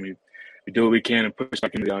other and we do what we can and push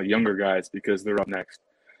back into the younger guys because they're up next.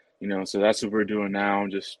 So that's what we're doing now,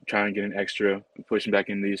 just trying to get an extra and pushing back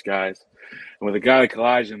into these guys. And with a guy like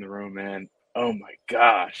Kalijah in the room, man, oh my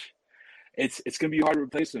gosh, it's going to be hard to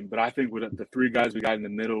replace him. But I think with the 3 guys we got in the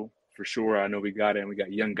middle, for sure, I know we got it. And we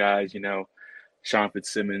got young guys, Sean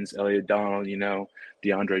Fitzsimmons, Elliott Donald,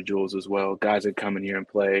 DeAndre Jules as well. Guys that come in here and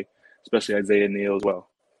play, especially Isaiah Neal as well.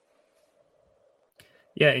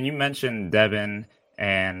 Yeah, and you mentioned Devin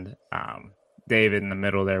and David in the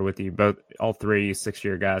middle there with you, all 3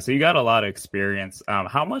 6-year guys. So you got a lot of experience.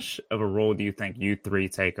 How much of a role do you think you 3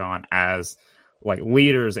 take on as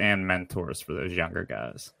leaders and mentors for those younger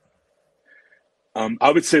guys?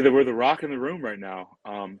 I would say that we're the rock in the room right now.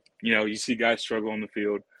 You see guys struggle on the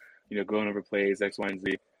field, going over plays, X, Y, and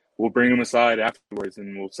Z. We'll bring them aside afterwards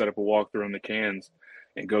and we'll set up a walkthrough on the cans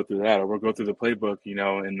and go through that. Or we'll go through the playbook,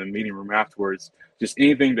 in the meeting room afterwards. Just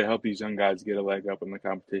anything to help these young guys get a leg up in the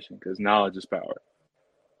competition because knowledge is power.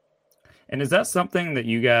 And is that something that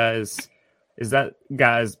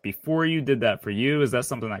guys before you did that for you? Is that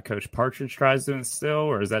something that Coach Partridge tries to instill?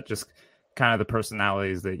 Or is that just kind of the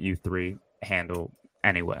personalities that you 3 handle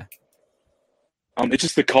anyway? It's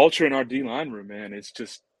just the culture in our D-line room, man. It's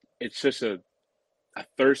just a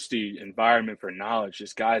thirsty environment for knowledge.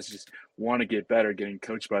 Just guys just want to get better, getting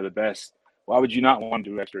coached by the best. Why would you not want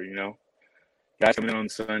to do extra, Guys coming in on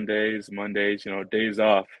Sundays, Mondays, days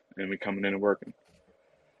off, and we coming in and working.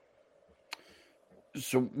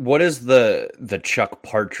 So what is the Chuck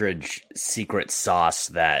Partridge secret sauce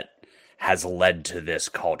that has led to this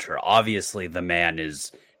culture? Obviously, the man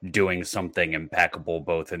is doing something impeccable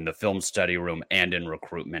both in the film study room and in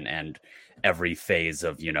recruitment and every phase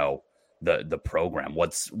of the program.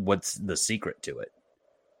 What's the secret to it?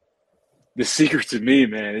 The secret to me,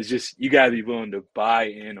 man, is just you got to be willing to buy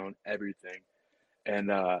in on everything, and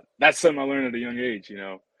that's something I learned at a young age.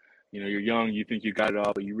 You're young, you think you got it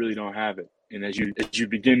all, but you really don't have it. And as you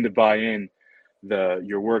begin to buy in,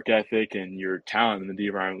 your work ethic and your talent in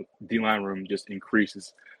the D-line room just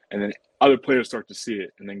increases. And then other players start to see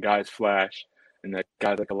it. And then guys flash. And that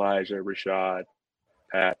guys like Elijah, Rashad,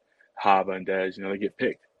 Pat, Hava, and Dez, they get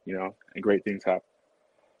picked, and great things happen.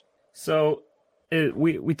 So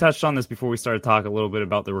we touched on this before we started talking a little bit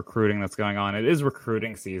about the recruiting that's going on. It is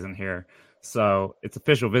recruiting season here. So it's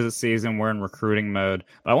official visit season. We're in recruiting mode.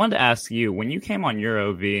 But I wanted to ask you, when you came on your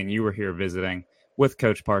OV and you were here visiting with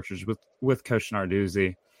Coach Partridge, with Coach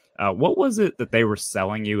Narduzzi, what was it that they were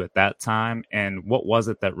selling you at that time? And what was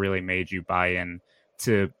it that really made you buy in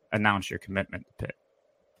to announce your commitment to Pitt?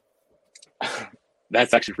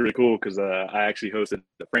 That's actually pretty cool because I actually hosted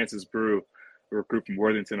the Francis Brew, a recruit from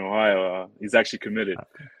Worthington, Ohio. He's actually committed.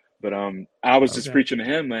 Okay. But I was just preaching to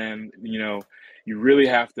him, man, you really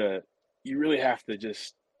have to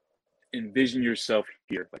just envision yourself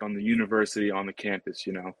here, like on the university, on the campus,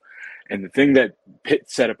 And the thing that Pitt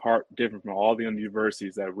set apart different from all the other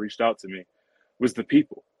universities that have reached out to me was the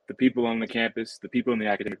people on the campus, the people in the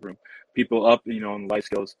academic room, people up, on life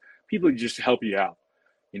skills, people who just help you out,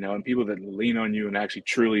 and people that lean on you and actually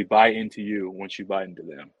truly buy into you once you buy into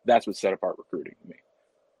them. That's what set apart recruiting to me.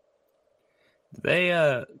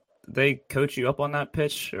 They coach you up on that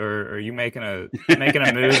pitch, or are you making a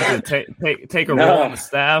move to take a role on the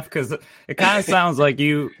staff? Because it kind of sounds like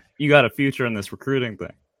you got a future in this recruiting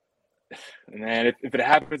thing. Man, if it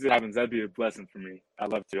happens, it happens. That'd be a blessing for me. I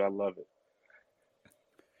love it.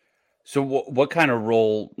 So what kind of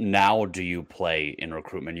role now do you play in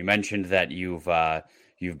recruitment? You mentioned that you've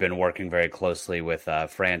been working very closely with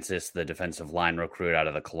Francis, the defensive line recruit out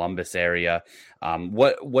of the Columbus area.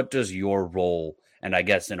 What does your role, and I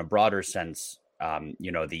guess in a broader sense,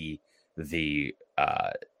 the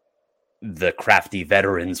crafty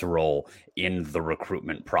veterans role in the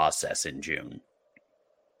recruitment process in June?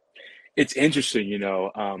 It's interesting,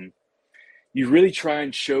 you really try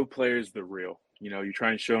and show players the real. You try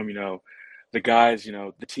and show them, the guys,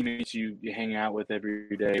 the teammates you hang out with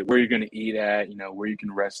every day, where you're going to eat at, where you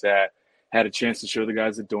can rest at. Had a chance to show the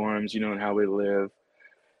guys the dorms, and how we live.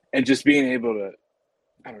 And just being able to,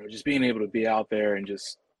 be out there and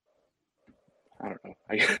just,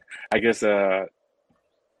 I guess,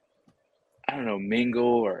 mingle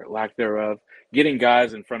or lack thereof, getting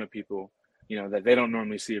guys in front of people, that they don't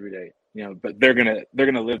normally see every day, but they're going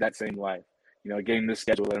to live that same life. Getting the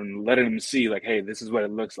schedule and letting them see, like, hey, this is what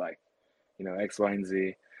it looks like, X, Y, and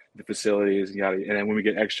Z, the facilities, and then when we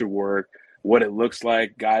get extra work, what it looks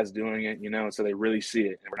like, guys doing it, so they really see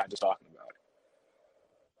it, and we're not just talking about it.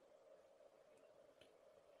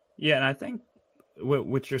 Yeah, and I think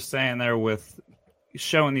what you're saying there with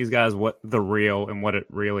showing these guys what the real and what it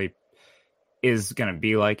really is going to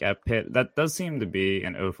be like at Pitt, that does seem to be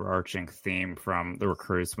an overarching theme from the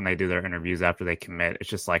recruits when they do their interviews after they commit. It's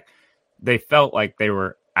just like, they felt like they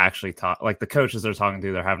were actually like the coaches they're talking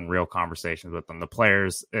to, they're having real conversations with them. The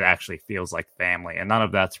players, it actually feels like family, and none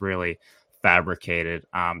of that's really fabricated.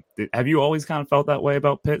 Have you always kind of felt that way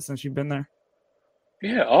about Pitt since you've been there?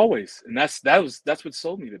 Yeah, always. And that's what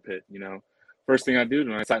sold me to Pitt. First thing I did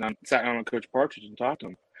when I sat down on Coach Partridge and talked to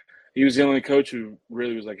him, he was the only coach who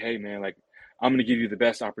really was like, hey man, like, I'm going to give you the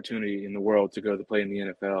best opportunity in the world to go to play in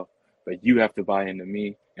the NFL, but you have to buy into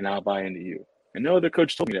me and I'll buy into you. And no other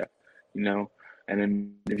coach told me that. And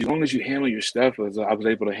then as long as you handle your stuff, I was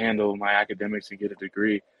able to handle my academics and get a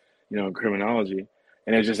degree, in criminology,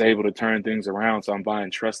 and it's just able to turn things around. So I'm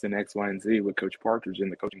buying trust in X, Y, and Z with Coach Partridge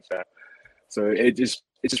and the coaching staff. So it just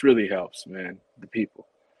really helps, man, the people.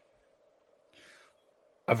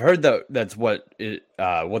 I've heard that's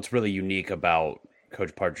what's really unique about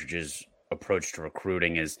Coach Partridge's approach to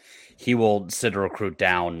recruiting is he will sit a recruit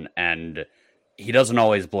down and he doesn't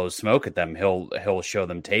always blow smoke at them. He'll show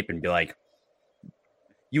them tape and be like,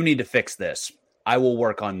 you need to fix this. I will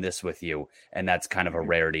work on this with you. And that's kind of a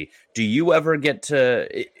rarity. Do you ever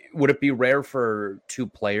would it be rare for two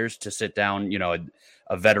players to sit down,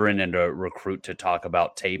 a veteran and a recruit to talk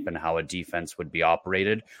about tape and how a defense would be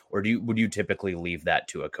operated? Or would you typically leave that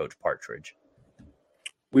to a Coach Partridge?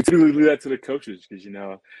 We typically leave that to the coaches because,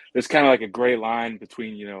 there's kind of like a gray line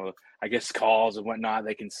between, I guess calls and whatnot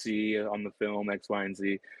they can see on the film, X, Y, and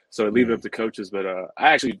Z. So I leave it up to coaches. But I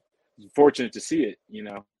actually was fortunate to see it,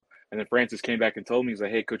 And then Francis came back and told me, he's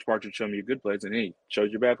like, hey, Coach Partridge showed me your good plays, and he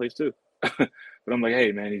showed your bad plays too. But I'm like,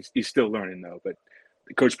 hey, man, he's still learning, though. But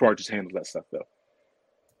Coach Partridge handles that stuff, though.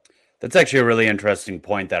 That's actually a really interesting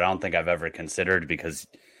point that I don't think I've ever considered, because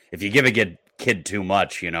if you give a kid too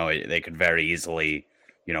much, they could very easily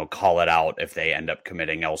call it out if they end up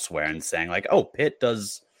committing elsewhere and saying like, oh, Pitt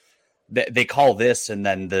does, they call this and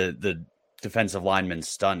then the defensive lineman's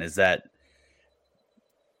stunned. Is that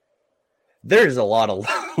there's a lot of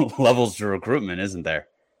levels to recruitment, isn't there?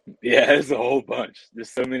 Yeah, there's a whole bunch. There's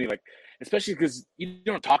so many, like, especially because you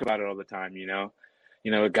don't talk about it all the time,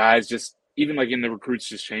 guys just, even like in the recruits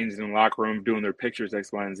just changing in the locker room, doing their pictures,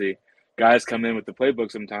 X, Y, and Z. Guys come in with the playbook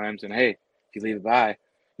sometimes and, hey, if you leave it by,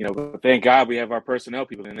 but thank God we have our personnel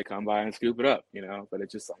people, and they come by and scoop it up, but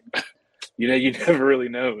it's just like, you never really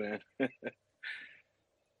know, man.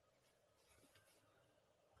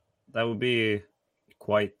 That would be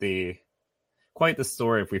quite the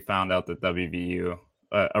story if we found out that WVU,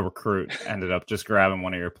 a recruit, ended up just grabbing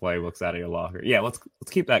one of your playbooks out of your locker. Yeah, let's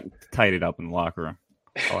keep that tidied up in the locker room.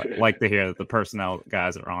 I like to hear that the personnel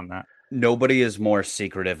guys are on that. Nobody is more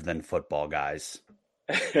secretive than football guys.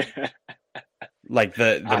 Like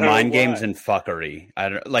the I don't know mind games why. and fuckery. I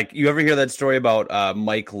don't like. You ever hear that story about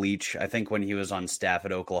Mike Leach? I think when he was on staff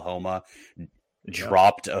at Oklahoma, Yep.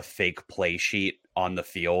 dropped a fake play sheet on the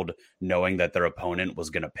field, knowing that their opponent was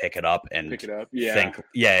going to pick it up and Pick it up. Yeah. think,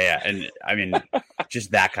 yeah. And I mean,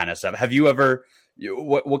 just that kind of stuff. Have you ever?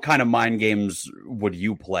 What kind of mind games would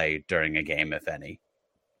you play during a game, if any?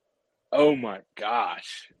 Oh my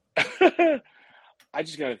gosh. I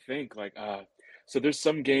just gotta think like so there's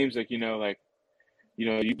some games like you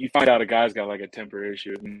find out a guy's got like a temper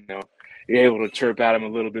issue, you're able to chirp at him a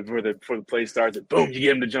little bit before the play starts and boom, you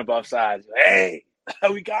get him to jump off sides. Like, hey,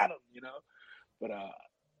 we got him. But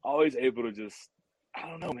always able to just I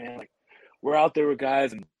don't know, man. Like we're out there with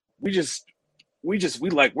guys and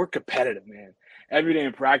we're competitive, man. Every day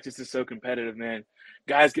in practice is so competitive, man.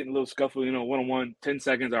 Guys getting a little scuffle, one-on-one, 10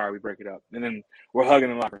 seconds, all right, we break it up. And then we're hugging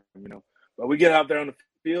in the locker room. But we get out there on the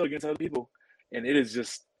field against other people, and it is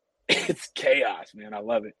just it's chaos, man. I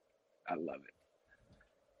love it. I love it.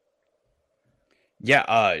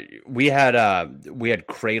 Yeah, we had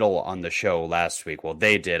Cradle on the show last week. Well,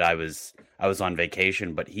 they did. I was on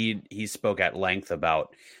vacation, but he spoke at length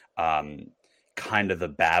about kind of the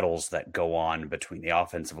battles that go on between the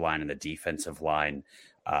offensive line and the defensive line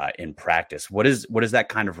in practice. What is that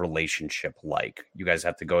kind of relationship like? You guys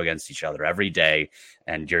have to go against each other every day,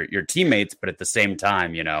 and you're teammates, but at the same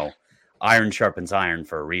time, iron sharpens iron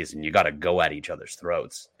for a reason. You got to go at each other's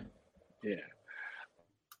throats. Yeah.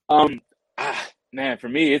 Man, for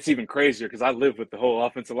me, it's even crazier because I live with the whole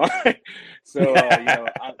offensive line. So,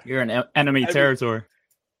 you're in enemy territory.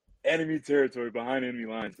 Enemy territory behind enemy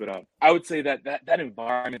lines. But I would say that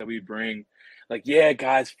environment that we bring, like, yeah,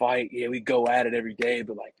 guys fight. Yeah, we go at it every day.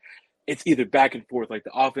 But, like, it's either back and forth. Like,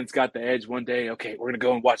 the offense got the edge one day. Okay, we're going to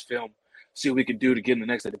go and watch film, see what we can do to get in the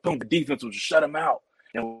next day. Boom, the defense will just shut them out.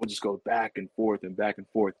 And we'll just go back and forth and back and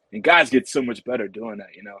forth. And guys get so much better doing that,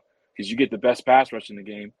 because you get the best pass rush in the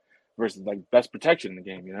game versus, like, best protection in the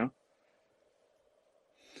game.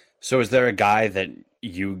 So is there a guy that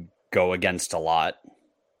you go against a lot?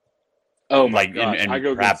 Oh, my gosh. And I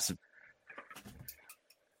go perhaps against...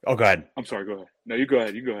 Oh, go ahead. I'm sorry, go ahead. No, you go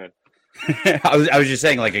ahead. You go ahead. I was just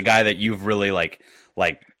saying, like, a guy that you've really, like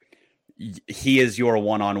he is your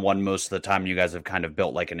one-on-one most of the time. You guys have kind of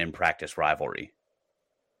built, like, an in-practice rivalry.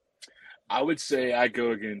 I would say I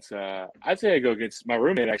go against my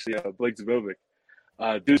roommate, actually, Blake Zavovic.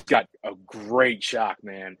 Dude's got a great shock,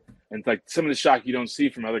 man. And like some of the shock you don't see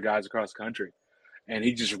from other guys across the country. And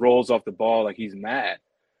he just rolls off the ball like he's mad.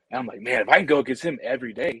 And I'm like, man, if I can go against him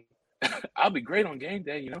every day, I'll be great on game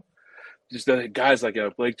day, Just guys like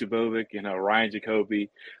Blake Zavovic, Ryan Jacoby,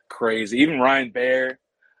 crazy. Even Ryan Baer,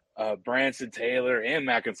 Branson Taylor, and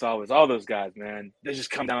Mackinsalvas, all those guys, man. They just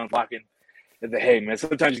come down blocking. And hey, man,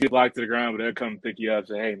 sometimes you get blocked to the ground, but they'll come pick you up and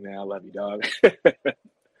say, hey, man, I love you, dog.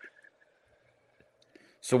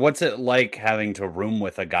 So what's it like having to room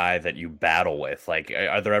with a guy that you battle with? Like,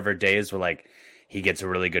 are there ever days where, like, he gets a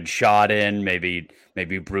really good shot in, maybe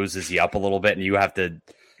bruises you up a little bit, and you have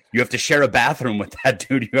to share a bathroom with that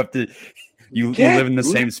dude. You live in the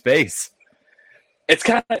same space. It's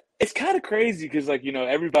kind of crazy because, like,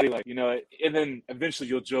 everybody, like, and then eventually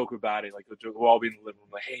you'll joke about it. Like, we'll all be in the living room,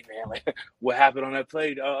 like, hey, man, like, what happened on that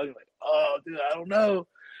play, dog? Like, oh, dude, I don't know.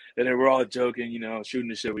 And then we're all joking, shooting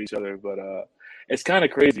the shit with each other. But it's kind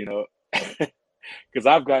of crazy, because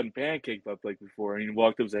I've gotten pancaked by Blake before, and he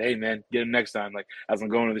walked up and said, hey, man, get him next time, like, as I'm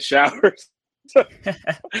going to the showers.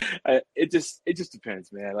 It just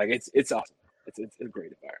depends, man. Like, it's awesome. It's a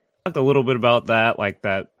great environment. Talked a little bit about that, like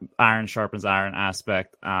that iron sharpens iron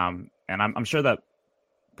aspect, and I'm sure that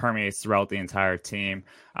permeates throughout the entire team.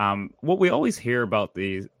 What we always hear about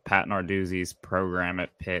the Pat Narduzzi's program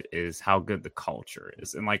at Pitt is how good the culture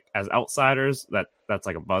is, and like as outsiders, that's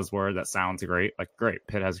like a buzzword that sounds great. Like, great,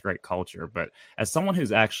 Pitt has great culture, but as someone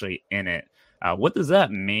who's actually in it, what does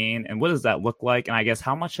that mean, and what does that look like? And I guess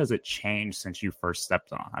how much has it changed since you first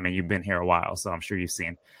stepped on? I mean, you've been here a while, so I'm sure you've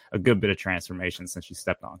seen a good bit of transformation since you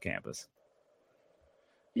stepped on campus.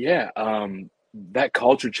 Yeah, that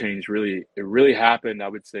culture change really happened. I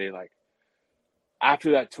would say, like,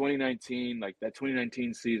 after that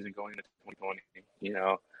 2019 season going into 2020.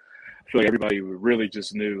 I feel like everybody really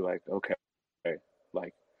just knew, like, okay,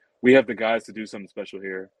 like, we have the guys to do something special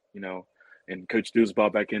here, and Coach Dew's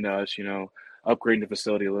brought back into us, upgrading the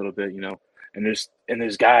facility a little bit, and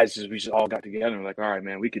there's guys we just all got together and like, all right,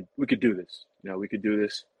 man, we could do this, we could do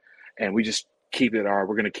this, and we just keep it we're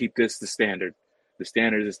going to keep this the standard. The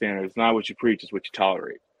standard is the standard. It's not what you preach, it's what you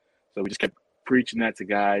tolerate. So we just kept preaching that to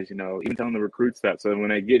guys, even telling the recruits that. So when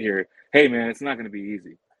they get here, hey, man, it's not going to be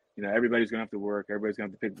easy. Everybody's going to have to work. Everybody's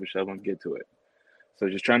going to have to pick up a shovel and get to it. So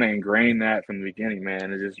just trying to ingrain that from the beginning,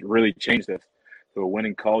 man, it just really changed us to a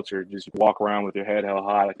winning culture. Just walk around with your head held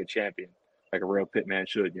high like a champion, like a real pit man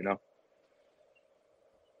should, you know?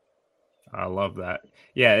 I love that.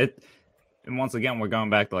 Yeah, and once again, we're going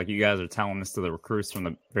back to, like, you guys are telling this to the recruits from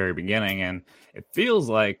the very beginning, and it feels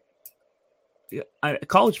like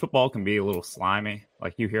college football can be a little slimy.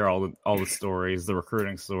 Like, you hear all the stories, the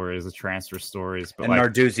recruiting stories, the transfer stories, but and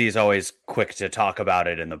Narduzzi is always quick to talk about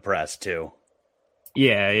it in the press too.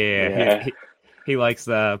 Yeah. He likes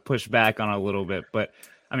to push back on it a little bit, but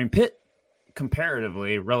I mean, Pitt,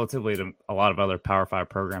 comparatively, relatively to a lot of other Power 5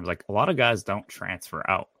 programs, like, a lot of guys don't transfer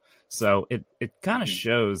out. So it kind of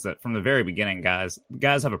shows that from the very beginning, guys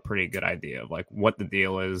have a pretty good idea of, like, what the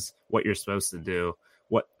deal is, what you're supposed to do,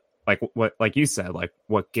 what like you said, like,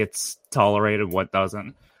 what gets tolerated, what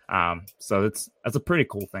doesn't. So that's a pretty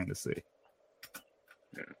cool thing to see.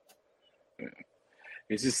 Yeah.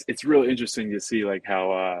 It's real interesting to see, like,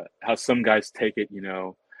 how some guys take it,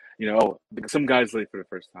 some guys late for the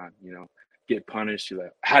first time, get punished. You're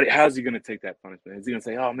like, how's he gonna take that punishment? Is he gonna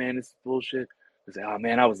say, "Oh man, this is bullshit"? He's like, "Oh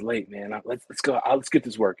man, I was late, man. Let's go. Let's get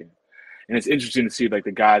this working." And it's interesting to see, like,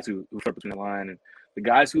 the guys who start between the line and the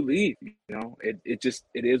guys who leave. It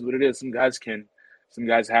is what it is. Some guys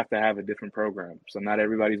have to have a different program. So not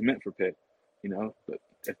everybody's meant for Pitt, But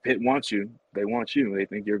if Pitt wants you, they want you. They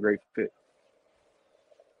think you're a great fit.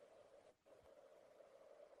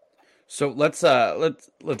 So let's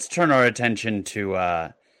turn our attention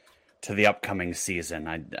to the upcoming season.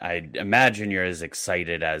 I imagine you're as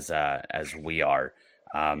excited as we are.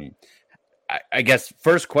 I guess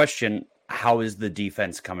first question: how is the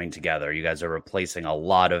defense coming together? You guys are replacing a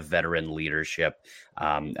lot of veteran leadership.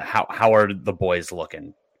 How are the boys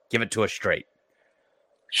looking? Give it to us straight.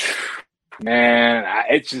 Man,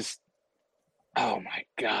 it's just, oh my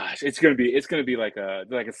gosh, it's gonna be like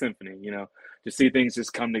a symphony, to see things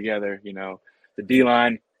just come together. The D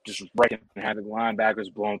line just breaking and having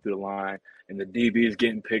linebackers blowing through the line, and the DBs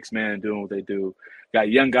getting picks, man, and doing what they do. Got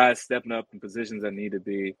young guys stepping up in positions that need to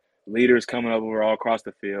be, leaders coming up over all across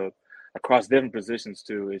the field, across different positions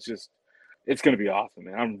too. It's gonna be awesome,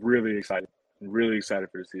 man. I'm really excited. I'm really excited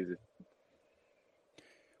for the season.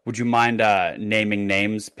 Would you mind naming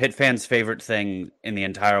names? Pitt fans' favorite thing in the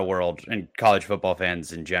entire world, and college football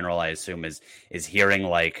fans in general, I assume, is hearing,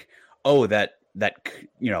 like, oh, that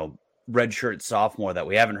redshirt sophomore that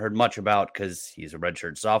we haven't heard much about because he's a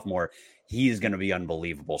redshirt sophomore. He's going to be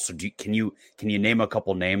unbelievable. So can you name a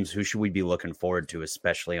couple names? Who should we be looking forward to,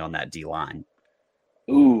 especially on that D line?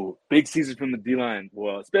 Ooh, big season from the D line.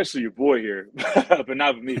 Well, especially your boy here, but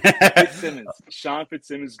not with me. Fitzsimmons. Sean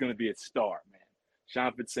Fitzsimmons is going to be a star, man.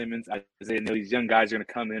 Sean Fitzsimmons, Isaiah Neal, these young guys are going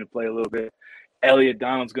to come in and play a little bit. Elliot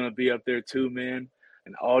Donald's going to be up there too, man.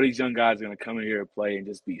 And all these young guys are going to come in here and play and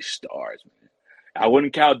just be stars, man. I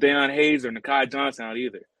wouldn't count Deion Hayes or Nakai Johnson out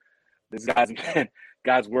either. This guy's, man,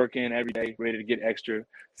 guys working every day, ready to get extra.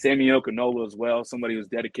 Sammy Okinola as well, somebody who's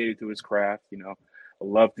dedicated to his craft, I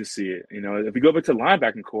love to see it. If we go back to the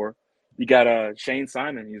linebacking core, you got Shane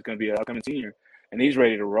Simon. He's going to be an upcoming senior, and he's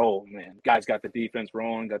ready to roll, man. Guys got the defense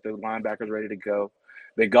rolling, got the linebackers ready to go.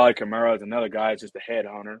 Big Golly Camaro is another guy that's just a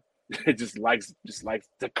headhunter. It just likes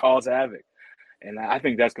to cause havoc. And I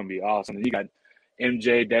think that's going to be awesome. And you got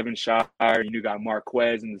MJ, Devonshire, you got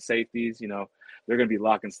Marquez in the safeties. They're going to be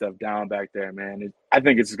locking stuff down back there, man. I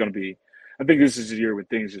think this is a year when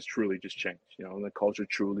things just truly just change. The culture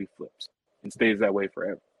truly flips and stays that way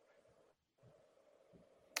forever.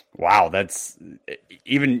 Wow, that's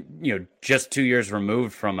even, just 2 years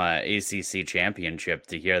removed from a ACC championship.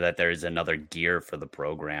 To hear that there is another gear for the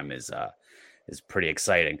program is pretty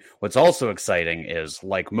exciting. What's also exciting is,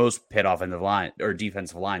 like most Pitt offensive line or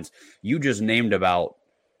defensive lines, you just named about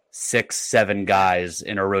 6-7 guys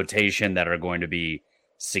in a rotation that are going to be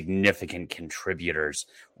significant contributors.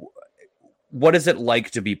 What is it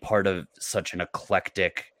like to be part of such an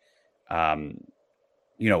eclectic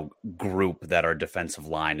group that our defensive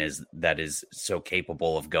line is, that is so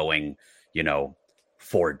capable of going,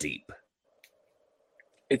 4 deep?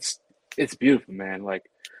 It's beautiful, man. Like,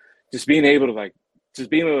 just being able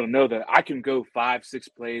to know that I can go 5-6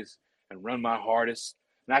 plays and run my hardest,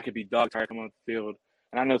 and I could be dog tired coming on the field,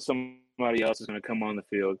 and I know somebody else is going to come on the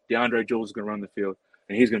field. DeAndre Jules is going to run the field,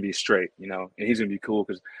 and he's going to be straight, and he's going to be cool,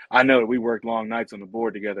 because I know that we worked long nights on the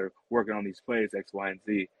board together working on these plays, X, Y, and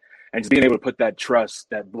Z. And just being able to put that trust,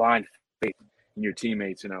 that blind faith in your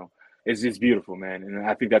teammates, it's beautiful, man. And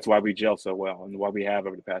I think that's why we gel so well and why we have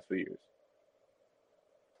over the past few years.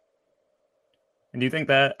 And do you think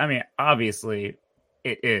that, obviously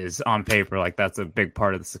it is on paper, like, that's a big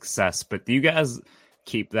part of the success, but do you guys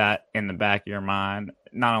keep that in the back of your mind?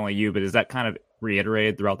 Not only you, but is that kind of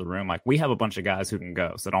reiterated throughout the room, like, we have a bunch of guys who can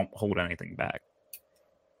go, so don't hold anything back.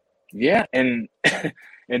 Yeah, and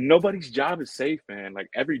and nobody's job is safe, man. Like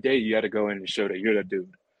every day you got to go in and show that you're the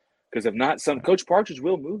dude. Because if not, Coach Partridge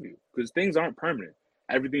will move you because things aren't permanent.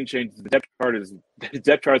 Everything changes. The depth chart is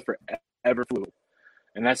forever fluid,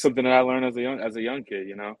 and that's something that I learned as a young kid.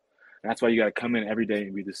 And that's why you got to come in every day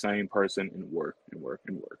and be the same person and work and work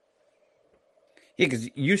and work. Yeah, because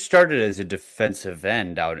you started as a defensive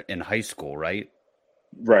end out in high school, right?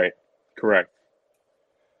 Right. Correct.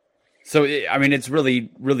 So, I mean, it's really,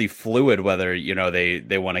 really fluid whether,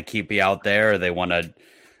 they want to keep you out there or they want to,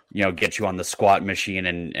 get you on the squat machine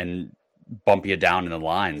and bump you down in the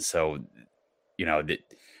line. So,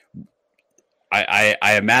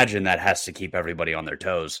 I imagine that has to keep everybody on their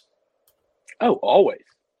toes. Oh, always,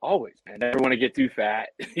 man. Never want to get too fat.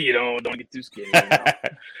 Don't get too skinny.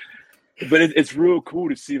 But it's real cool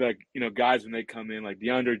to see, like, guys when they come in, like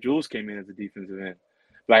DeAndre Jules came in as a defensive end.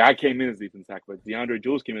 Like I came in as a defensive tackle, but DeAndre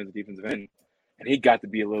Jules came in as a defensive end, and he got to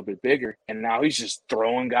be a little bit bigger. And now he's just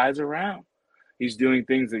throwing guys around. He's doing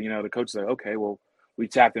things that, the coach is like, okay, well, we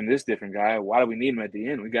tapped in this different guy. Why do we need him at the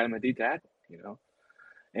end? We got him at D tackle,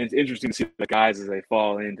 And it's interesting to see the guys as they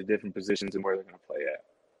fall into different positions and where they're going to play at.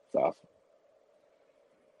 It's awesome.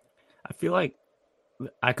 I feel like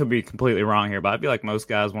I could be completely wrong here, but I feel like most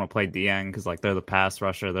guys want to play DN because, like, they're the pass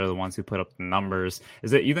rusher. They're the ones who put up the numbers.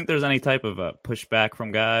 You think there's any type of a pushback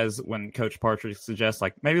from guys when Coach Partridge suggests,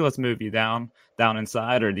 like, maybe let's move you down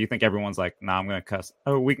inside? Or do you think everyone's like, nah, I'm going to cuss?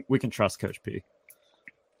 Oh, we can trust Coach P.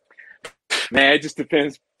 Man, it just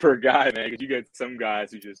depends per guy, man. Because you get some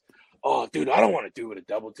guys who just, oh, dude, I don't want to do it with a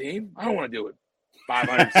double team. I don't want to do it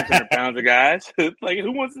 500, 600 pounds of guys. Like,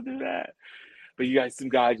 who wants to do that? But you got some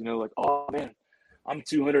guys, like, oh, man, I'm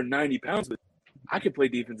 290 pounds, but I can play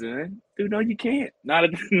defensive end. Dude, no, you can't. Not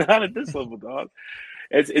at this level, dog.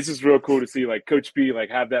 It's just real cool to see, like, Coach P, like,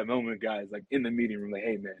 have that moment, guys, like, in the meeting room, like,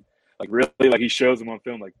 hey, man, like, really, like, he shows them on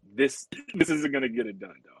film, like, this isn't going to get it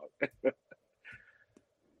done, dog.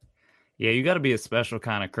 Yeah, you got to be a special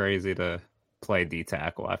kind of crazy to play D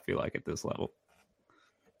tackle, I feel like, at this level.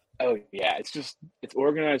 Oh, yeah, it's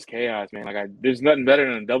organized chaos, man. Like, there's nothing better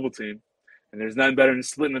than a double team. And there's nothing better than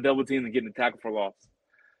splitting a double team than getting a tackle for loss.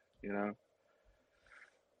 Oh,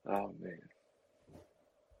 man.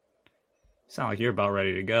 Sound like you're about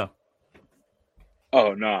ready to go.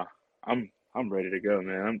 Oh, no. I'm ready to go,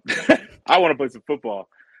 man. I want to play some football.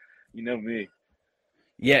 You know me.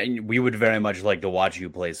 Yeah, we would very much like to watch you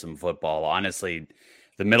play some football. Honestly,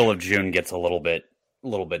 the middle of June gets a little bit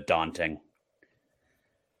daunting.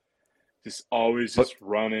 Just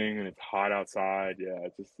running, and it's hot outside. Yeah,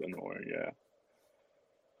 it's just annoying. Yeah.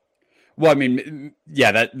 Well, I mean,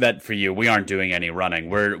 yeah, that for you, we aren't doing any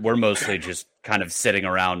running. We're mostly just kind of sitting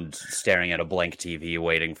around staring at a blank TV,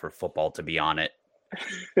 waiting for football to be on it.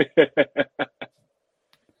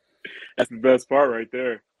 That's the best part right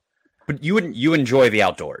there. But you enjoy the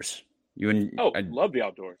outdoors. I love the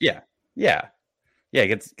outdoors. Yeah.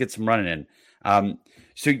 Get some running in.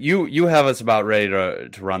 So you have us about ready to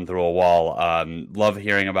run through a wall. Love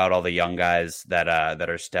hearing about all the young guys that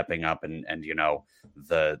are stepping up and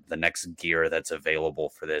the next gear that's available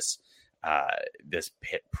for this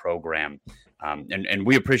pit program. And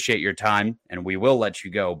we appreciate your time, and we will let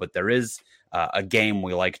you go. But there is a game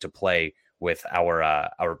we like to play with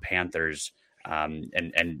our Panthers.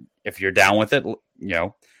 And if you're down with it,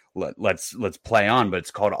 let's play on. But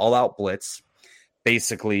it's called All Out Blitz.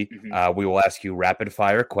 Basically, we will ask you rapid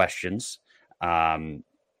fire questions, some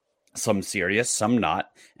serious, some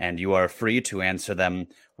not, and you are free to answer them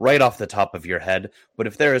right off the top of your head. But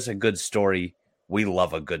if there is a good story, we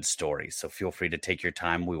love a good story. So feel free to take your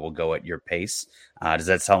time. We will go at your pace. Does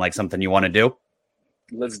that sound like something you want to do?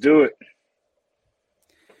 Let's do it.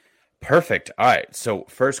 Perfect. All right. So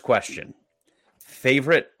first question.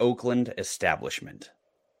 Favorite Oakland establishment?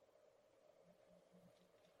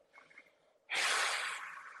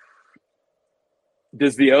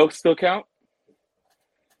 Does the O still count?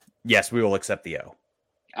 Yes, we will accept the O.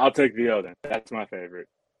 I'll take the O then. That's my favorite.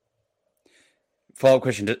 Follow-up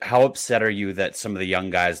question. How upset are you that some of the young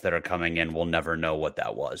guys that are coming in will never know what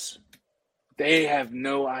that was? They have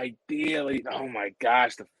no idea. Like, oh, my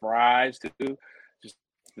gosh, the fries, too. Just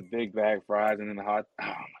the big bag of fries and then the hot. Oh,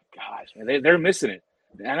 my gosh, man. They're missing it.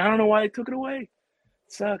 And I don't know why they took it away.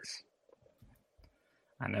 It sucks.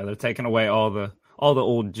 I know they're taking away all the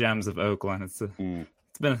old gems of Oakland. It's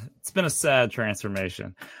been a sad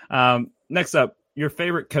transformation. Next up, your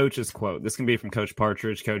favorite coach's quote. This can be from Coach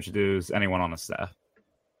Partridge, Coach Dews, anyone on the staff.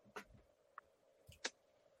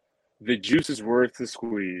 The juice is worth the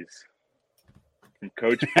squeeze. From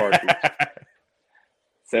Coach Partridge.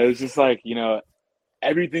 So it's just like,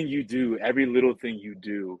 everything you do, every little thing you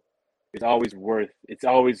do, it's always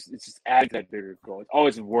it's just adding to that bigger goal. It's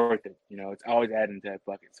always worth it. It's always adding to that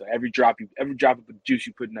bucket. So every drop of juice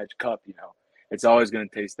you put in that cup, it's always going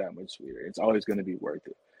to taste that much sweeter. It's always going to be worth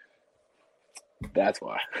it. That's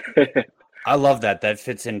why. I love that. That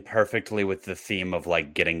fits in perfectly with the theme of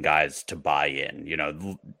like getting guys to buy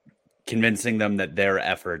in, convincing them that their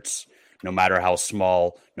efforts, no matter how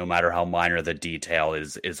small, no matter how minor the detail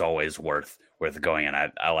is always worth going in.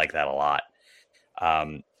 I like that a lot.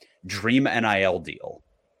 Dream NIL deal.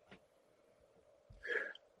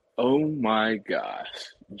 Oh my gosh.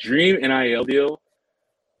 Dream NIL deal.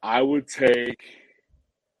 I'll take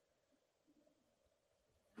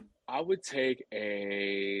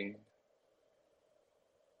a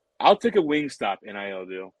Wingstop NIL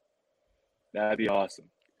deal. That'd be awesome.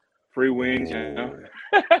 Free wings,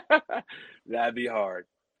 That'd be hard.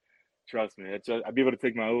 Trust me. I'd be able to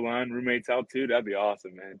take my O-line roommates out too. That'd be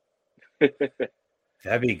awesome, man.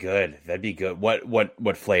 That'd be good.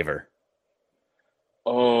 What flavor?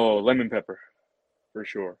 Oh, lemon pepper, for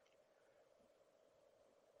sure.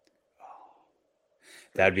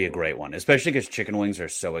 That'd be a great one, especially because chicken wings are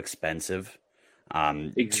so expensive.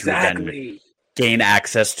 Exactly. To then gain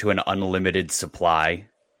access to an unlimited supply.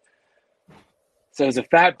 So as a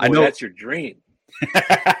fat boy, that's your dream.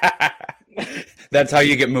 That's how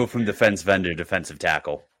you get moved from defense end to defensive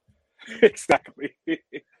tackle. Exactly. I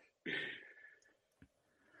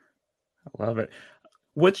love it.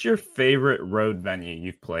 What's your favorite road venue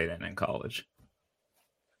you've played in college?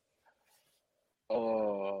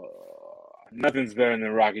 Oh, nothing's better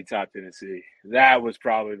than Rocky Top, Tennessee. That was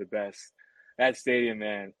probably the best. That stadium,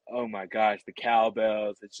 man. Oh my gosh, the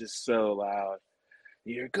cowbells. It's just so loud.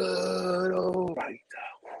 You're good, oh Rocky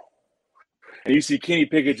Top. And you see Kenny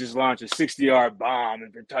Pickett just launch a 60-yard bomb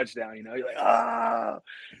and for touchdown. You're like,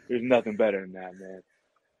 there's nothing better than that, man.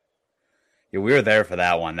 Yeah, we were there for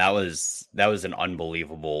that one. That was an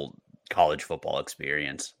unbelievable college football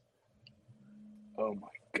experience. Oh my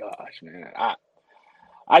gosh, man.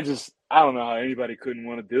 I don't know how anybody couldn't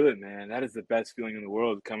want to do it, man. That is the best feeling in the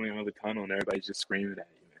world, coming out of the tunnel and everybody's just screaming at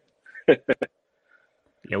you, man.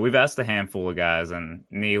 Yeah, we've asked a handful of guys, and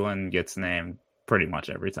Neyland gets named pretty much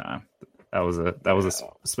every time. That was a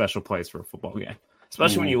special place for a football game,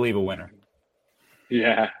 especially when you leave a winner.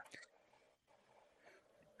 Yeah.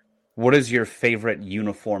 What is your favorite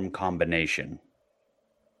uniform combination?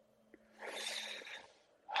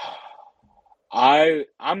 I'm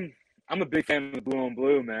a big fan of the blue on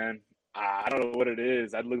blue, man. I don't know what it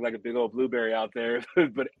is. I'd look like a big old blueberry out there,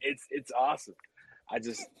 but it's awesome. I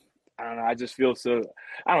don't know. I just feel so.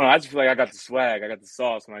 I don't know. I just feel like I got the swag. I got the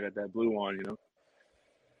sauce when I got that blue on.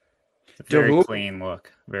 Very clean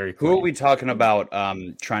look. Very clean. Who are we talking about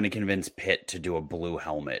trying to convince Pitt to do a blue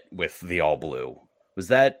helmet with the all blue? Was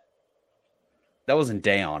that wasn't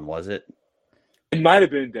Dayon, was it? It might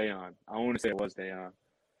have been Dayon. I want to say it was Dayon.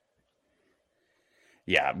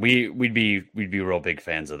 Yeah, we'd be real big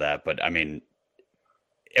fans of that, but I mean,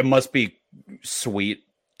 it must be sweet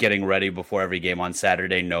getting ready before every game on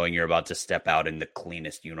Saturday, knowing you're about to step out in the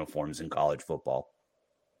cleanest uniforms in college football.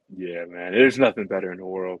 Yeah, man. There's nothing better in the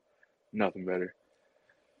world. Nothing better.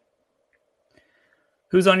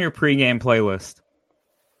 Who's on your pregame playlist?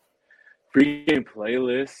 Pregame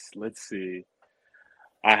playlist. Let's see.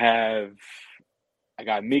 I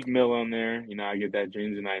got Meek Mill on there. I get that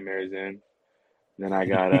Dreams and Nightmares in. Then I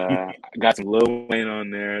got some Lil Wayne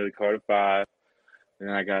on there, the Carter 5. Then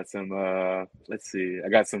I got some let's see. I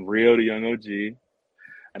got some Rio the Young OG,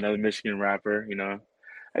 another Michigan rapper,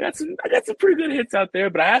 I got some pretty good hits out there,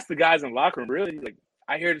 but I asked the guys in the locker room, really, like,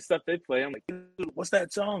 I hear the stuff they play. I'm like, dude, what's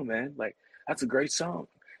that song, man? Like, that's a great song.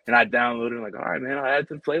 And I downloaded it, like, all right, man, I'll add it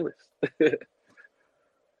to the playlist.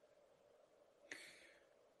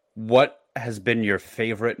 What has been your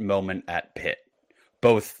favorite moment at Pitt,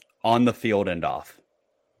 both on the field and off?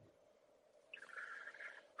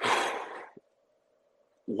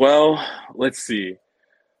 Well, let's see.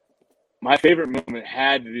 My favorite moment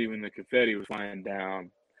had to be when the confetti was flying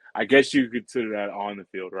down. I guess you could consider that on the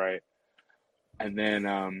field, right? And then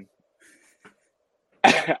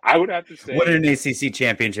I would have to say... What an ACC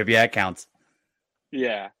championship. Yeah, it counts.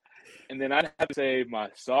 Yeah. And then I'd have to say my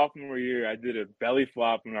sophomore year, I did a belly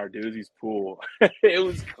flop in our Doozy's pool. It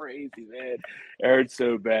was crazy, man. It hurt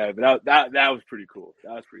so bad. But that was pretty cool.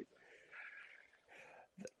 That was pretty cool.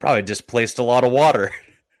 Probably displaced a lot of water.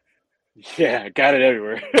 Yeah, got it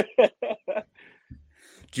everywhere.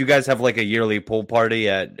 Do you guys have like a yearly pool party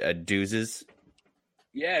at Doozy's?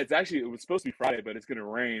 Yeah, it was supposed to be Friday, but it's going to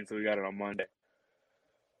rain, so we got it on Monday.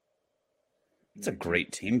 It's a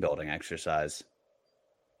great team building exercise.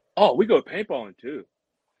 Oh, we go paintballing too.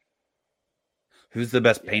 Who's the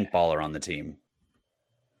best paintballer on the team?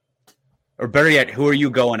 Or better yet, who are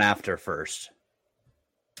you going after first?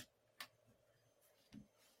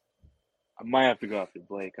 I might have to go after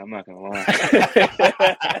Blake. I'm not gonna lie.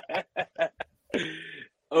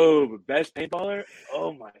 Oh, but best paintballer?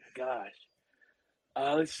 Oh my gosh.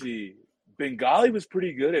 Let's see. Bengali was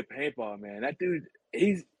pretty good at paintball, man. That dude,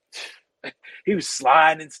 he was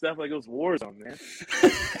sliding and stuff like it was Warzone, man.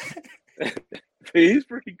 He's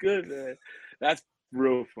pretty good, man. That's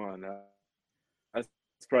real fun. That's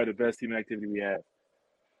probably the best team activity we have.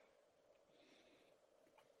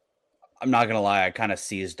 I'm not going to lie. I kind of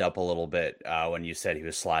seized up a little bit when you said he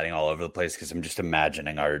was sliding all over the place because I'm just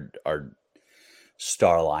imagining our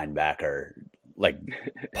star linebacker like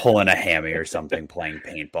pulling a hammy or something playing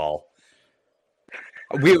paintball.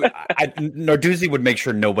 Narduzzi would make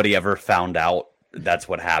sure nobody ever found out that's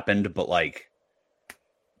what happened, but like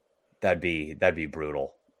that'd be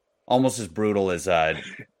brutal. Almost as brutal as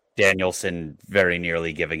Danielson very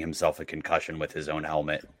nearly giving himself a concussion with his own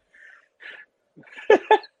helmet.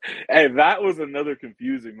 Hey, that was another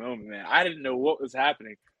confusing moment, man. I didn't know what was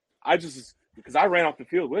happening. Because I ran off the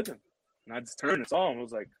field with him, and I just turned and saw him. I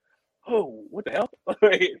was like, "Oh, what the hell?"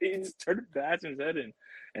 He just turned the patch in his head,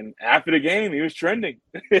 and after the game, he was trending.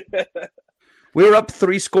 We were up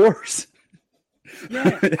 3 scores.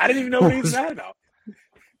 Yeah, I didn't even know what he was mad about.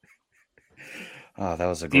 Oh, that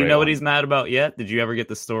was a great. Do you know one. what he's mad about yet? Did you ever get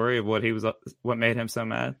the story of what made him so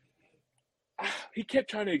mad? He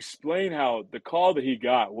kept trying to explain how the call that he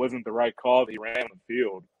got wasn't the right call that he ran on the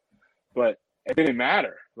field, but it didn't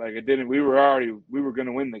matter. Like it didn't. We were going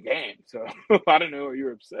to win the game, so I don't know what you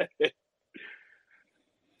were upset.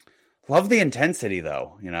 Love the intensity,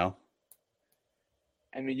 though. You know,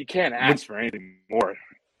 I mean, you can't ask for anything more.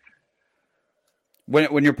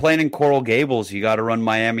 When you're playing in Coral Gables, you got to run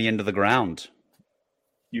Miami into the ground.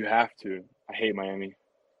 You have to. I hate Miami.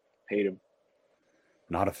 Hate him.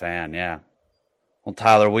 Not a fan. Yeah. Well,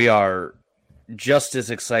 Tyler, we are just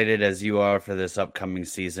as excited as you are for this upcoming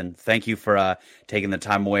season. Thank you for taking the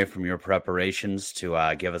time away from your preparations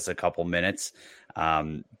to give us a couple minutes.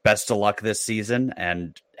 Best of luck this season,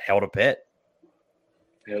 and hail to Pitt.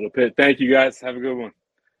 Hail to Pitt. Thank you, guys. Have a good one.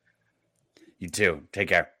 You too. Take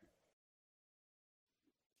care.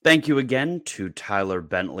 Thank you again to Tyler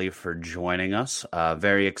Bentley for joining us.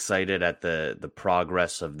 Very excited at the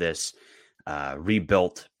progress of this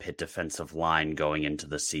rebuilt Pitt defensive line going into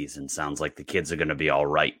the season. Sounds like the kids are going to be all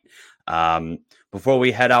right. Before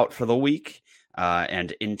we head out for the week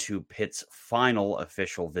and into Pitt's final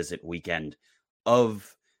official visit weekend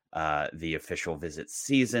of the official visit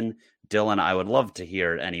season, Dylan, I would love to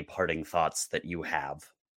hear any parting thoughts that you have.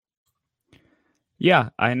 Yeah,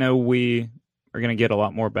 I know we are going to get a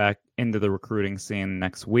lot more back into the recruiting scene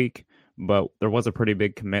next week, but there was a pretty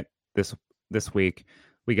big commit this week.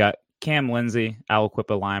 We got Cam Lindsey,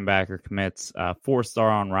 Aliquippa linebacker, commits, 4-star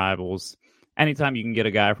on Rivals. Anytime you can get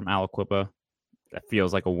a guy from Aliquippa, that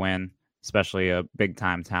feels like a win, especially a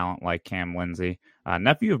big-time talent like Cam Lindsey.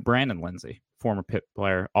 Nephew of Brandon Lindsey, former Pitt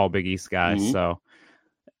player, all Big East guy. Mm-hmm. So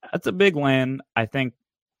that's a big win. I think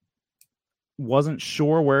wasn't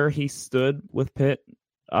sure where he stood with Pitt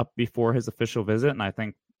up before his official visit, and I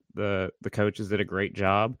think the coaches did a great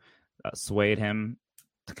job, swayed him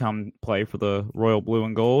to come play for the Royal Blue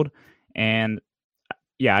and Gold. And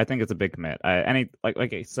yeah, I think it's a big commit.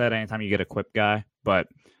 Like I said, anytime you get a Quip guy, but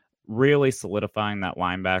really solidifying that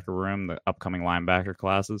linebacker room, the upcoming linebacker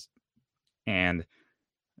classes. And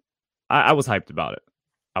I was hyped about it.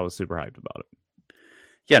 I was super hyped about it.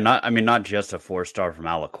 Yeah, not just a 4-star from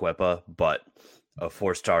Aliquippa, but a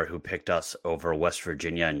 4-star who picked us over West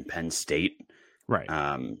Virginia and Penn State. Right.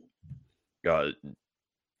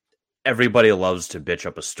 Everybody loves to bitch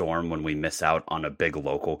up a storm when we miss out on a big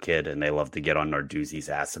local kid, and they love to get on Narduzzi's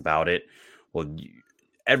ass about it. Well,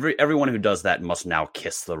 everyone who does that must now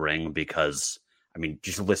kiss the ring because, I mean,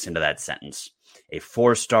 just listen to that sentence. A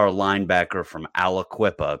 4-star linebacker from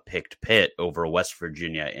Aliquippa picked Pitt over West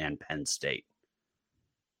Virginia and Penn State.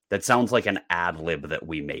 That sounds like an ad lib that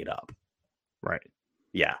we made up. Right.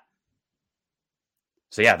 Yeah.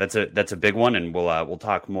 So yeah, that's a big one, and we'll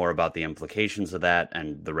talk more about the implications of that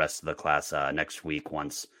and the rest of the class next week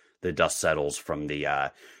once the dust settles from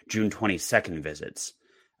the June 22nd visits.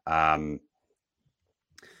 My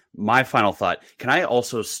final thought. Can I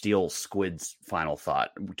also steal Squid's final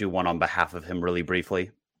thought? Do one on behalf of him really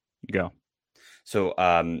briefly. You go. So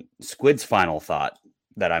Squid's final thought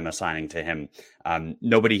that I'm assigning to him.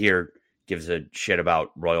 Nobody here gives a shit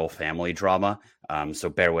about royal family drama. So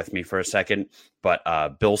bear with me for a second.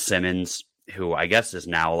 But Bill Simmons, who I guess is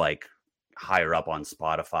now like higher up on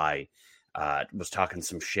Spotify was talking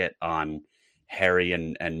some shit on Harry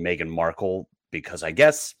and Meghan Markle because I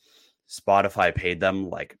guess Spotify paid them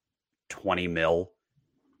like 20 mil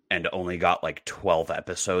and only got like 12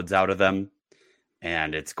 episodes out of them.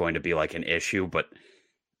 And it's going to be like an issue. But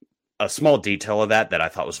a small detail of that I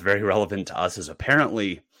thought was very relevant to us is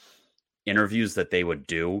apparently interviews that they would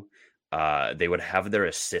do. They would have their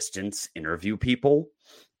assistants interview people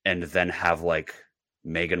and then have like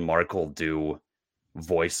Meghan Markle do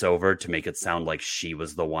voiceover to make it sound like she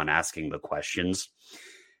was the one asking the questions.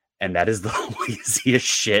 And that is the laziest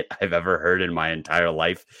shit I've ever heard in my entire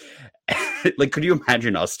life. Like, could you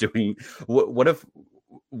imagine us doing, what if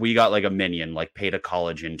we got like a minion, like paid a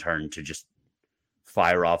college intern to just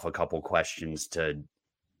fire off a couple questions to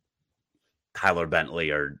Tyler Bentley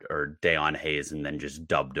or Dayon Hayes and then just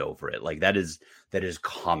dubbed over it? Like that is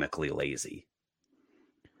comically lazy.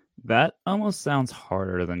 That almost sounds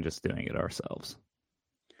harder than just doing it ourselves.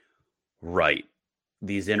 Right.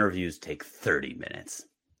 These interviews take 30 minutes.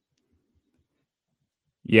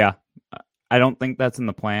 Yeah. I don't think that's in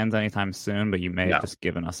the plans anytime soon, but you may have just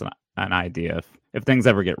given us an idea if things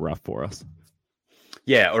ever get rough for us.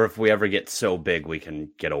 Yeah, or if we ever get so big we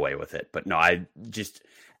can get away with it. But no, I just,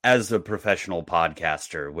 as a professional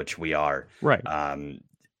podcaster, which we are, right.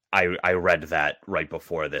 I read that right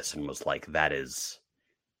before this and was like, that is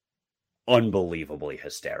unbelievably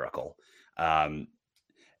hysterical. And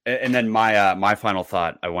then my final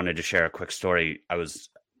thought, I wanted to share a quick story. I was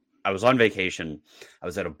on vacation. I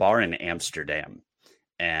was at a bar in Amsterdam,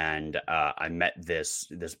 and I met this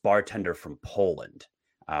bartender from Poland,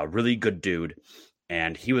 really good dude,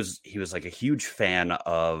 and he was like a huge fan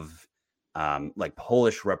of like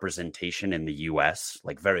Polish representation in the U.S.,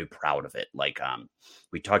 like very proud of it. Like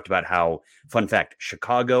we talked about how, fun fact,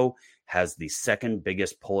 Chicago has the second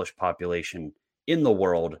biggest Polish population in the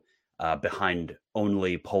world, behind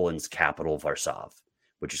only Poland's capital, Warsaw,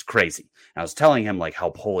 which is crazy. And I was telling him like how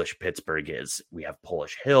Polish Pittsburgh is. We have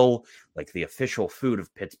Polish Hill, like the official food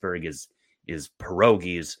of Pittsburgh is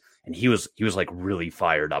pierogies, and he was like really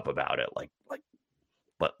fired up about it. Like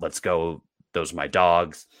let's go. Those are my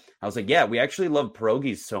dogs. I was like, yeah, we actually love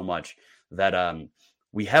pierogies so much that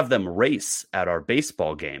we have them race at our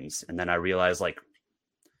baseball games. And then I realized like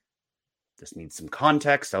this needs some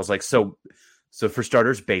context. I was like, so for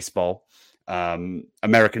starters, baseball,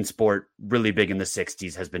 American sport, really big in the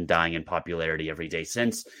 60s, has been dying in popularity every day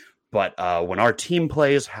since. But when our team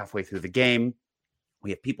plays halfway through the game, we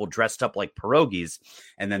have people dressed up like pierogies,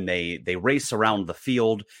 and then they race around the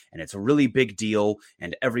field, and it's a really big deal.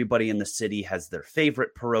 And everybody in the city has their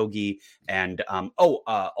favorite pierogi. And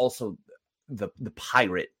also the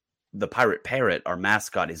pirate parrot, our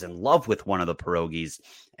mascot, is in love with one of the pierogies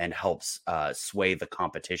and helps sway the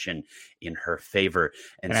competition in her favor.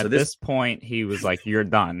 And so at this point, he was like, "You're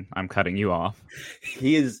done. I'm cutting you off."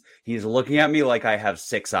 He's looking at me like I have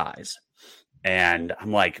 6 eyes, and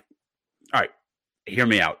I'm like, "All right, hear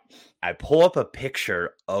me out." I pull up a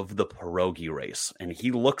picture of the pierogi race, and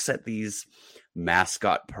he looks at these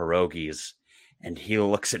mascot pierogies, and he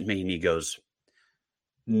looks at me and he goes,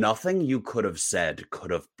 "Nothing you could have said could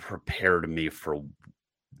have prepared me for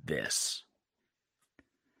this."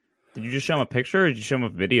 Did you just show him a picture, or did you show him a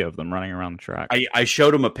video of them running around the track? I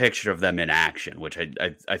showed him a picture of them in action, which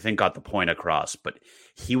I think got the point across. But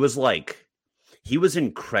he was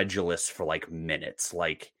incredulous for like minutes.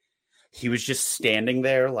 Like he was just standing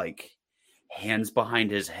there, like hands behind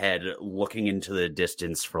his head, looking into the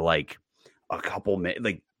distance for like a couple minutes.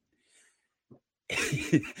 Like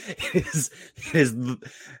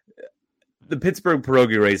the Pittsburgh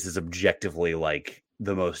pierogi race is objectively like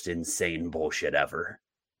the most insane bullshit ever.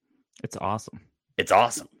 It's awesome. It's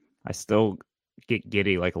awesome. I still get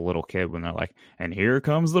giddy like a little kid when they're like, "And here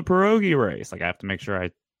comes the pierogi race." Like I have to make sure I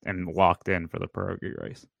am locked in for the pierogi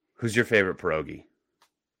race. Who's your favorite pierogi?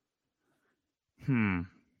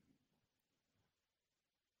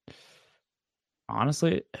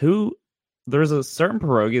 Honestly, there's a certain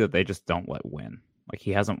pierogi that they just don't let win. Like he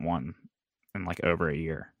hasn't won in like over a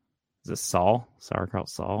year. Is it Saul? Sauerkraut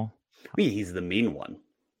Saul? I mean, he's the mean one.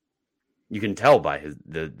 You can tell by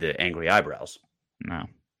the angry eyebrows. No.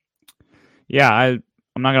 Yeah, I'm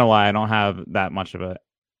not gonna lie. I don't have that much of an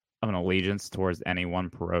allegiance towards any one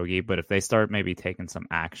pierogi, but if they start maybe taking some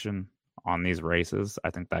action on these races, I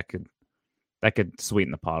think that could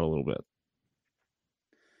sweeten the pot a little bit.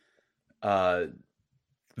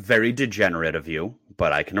 Very degenerate of you,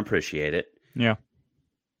 but I can appreciate it. Yeah.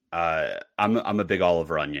 I'm a big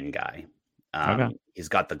Oliver Onion guy. Okay. He's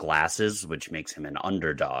got the glasses, which makes him an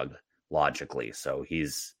underdog logically. So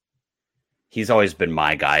he's always been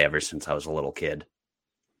my guy ever since I was a little kid.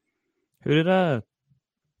 Who did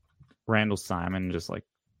Randall Simon just like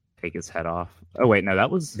take his head off? Oh wait, no,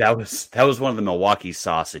 that was one of the Milwaukee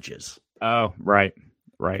sausages. Oh, right.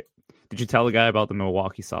 Did you tell the guy about the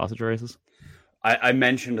Milwaukee sausage races? I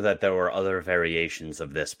mentioned that there were other variations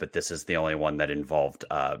of this, but this is the only one that involved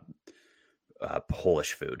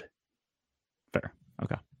Polish food. Fair.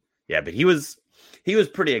 Okay. Yeah, but he was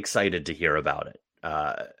pretty excited to hear about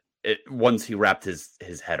it. Once he wrapped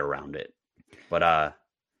his head around it. But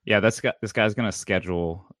yeah, this guy's gonna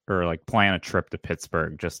schedule or like plan a trip to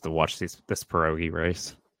Pittsburgh just to watch this pierogi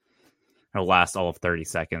race. It'll last all of 30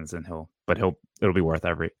 seconds, and it'll be worth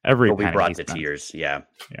every he'll penny be brought to spent. tears. Yeah.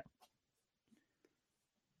 Yeah.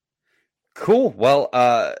 Cool. Well,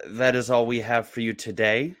 that is all we have for you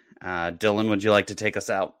today. Dylan, would you like to take us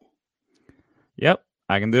out? Yep,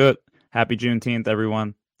 I can do it. Happy Juneteenth,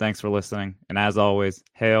 everyone. Thanks for listening. And as always,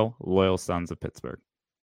 hail loyal sons of Pittsburgh.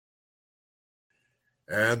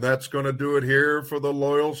 And that's going to do it here for the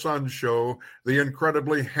Loyal Sons Show. The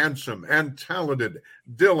incredibly handsome and talented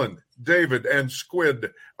Dylan, David, and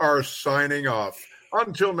Squid are signing off.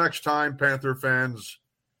 Until next time, Panther fans,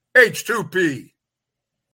 H2P.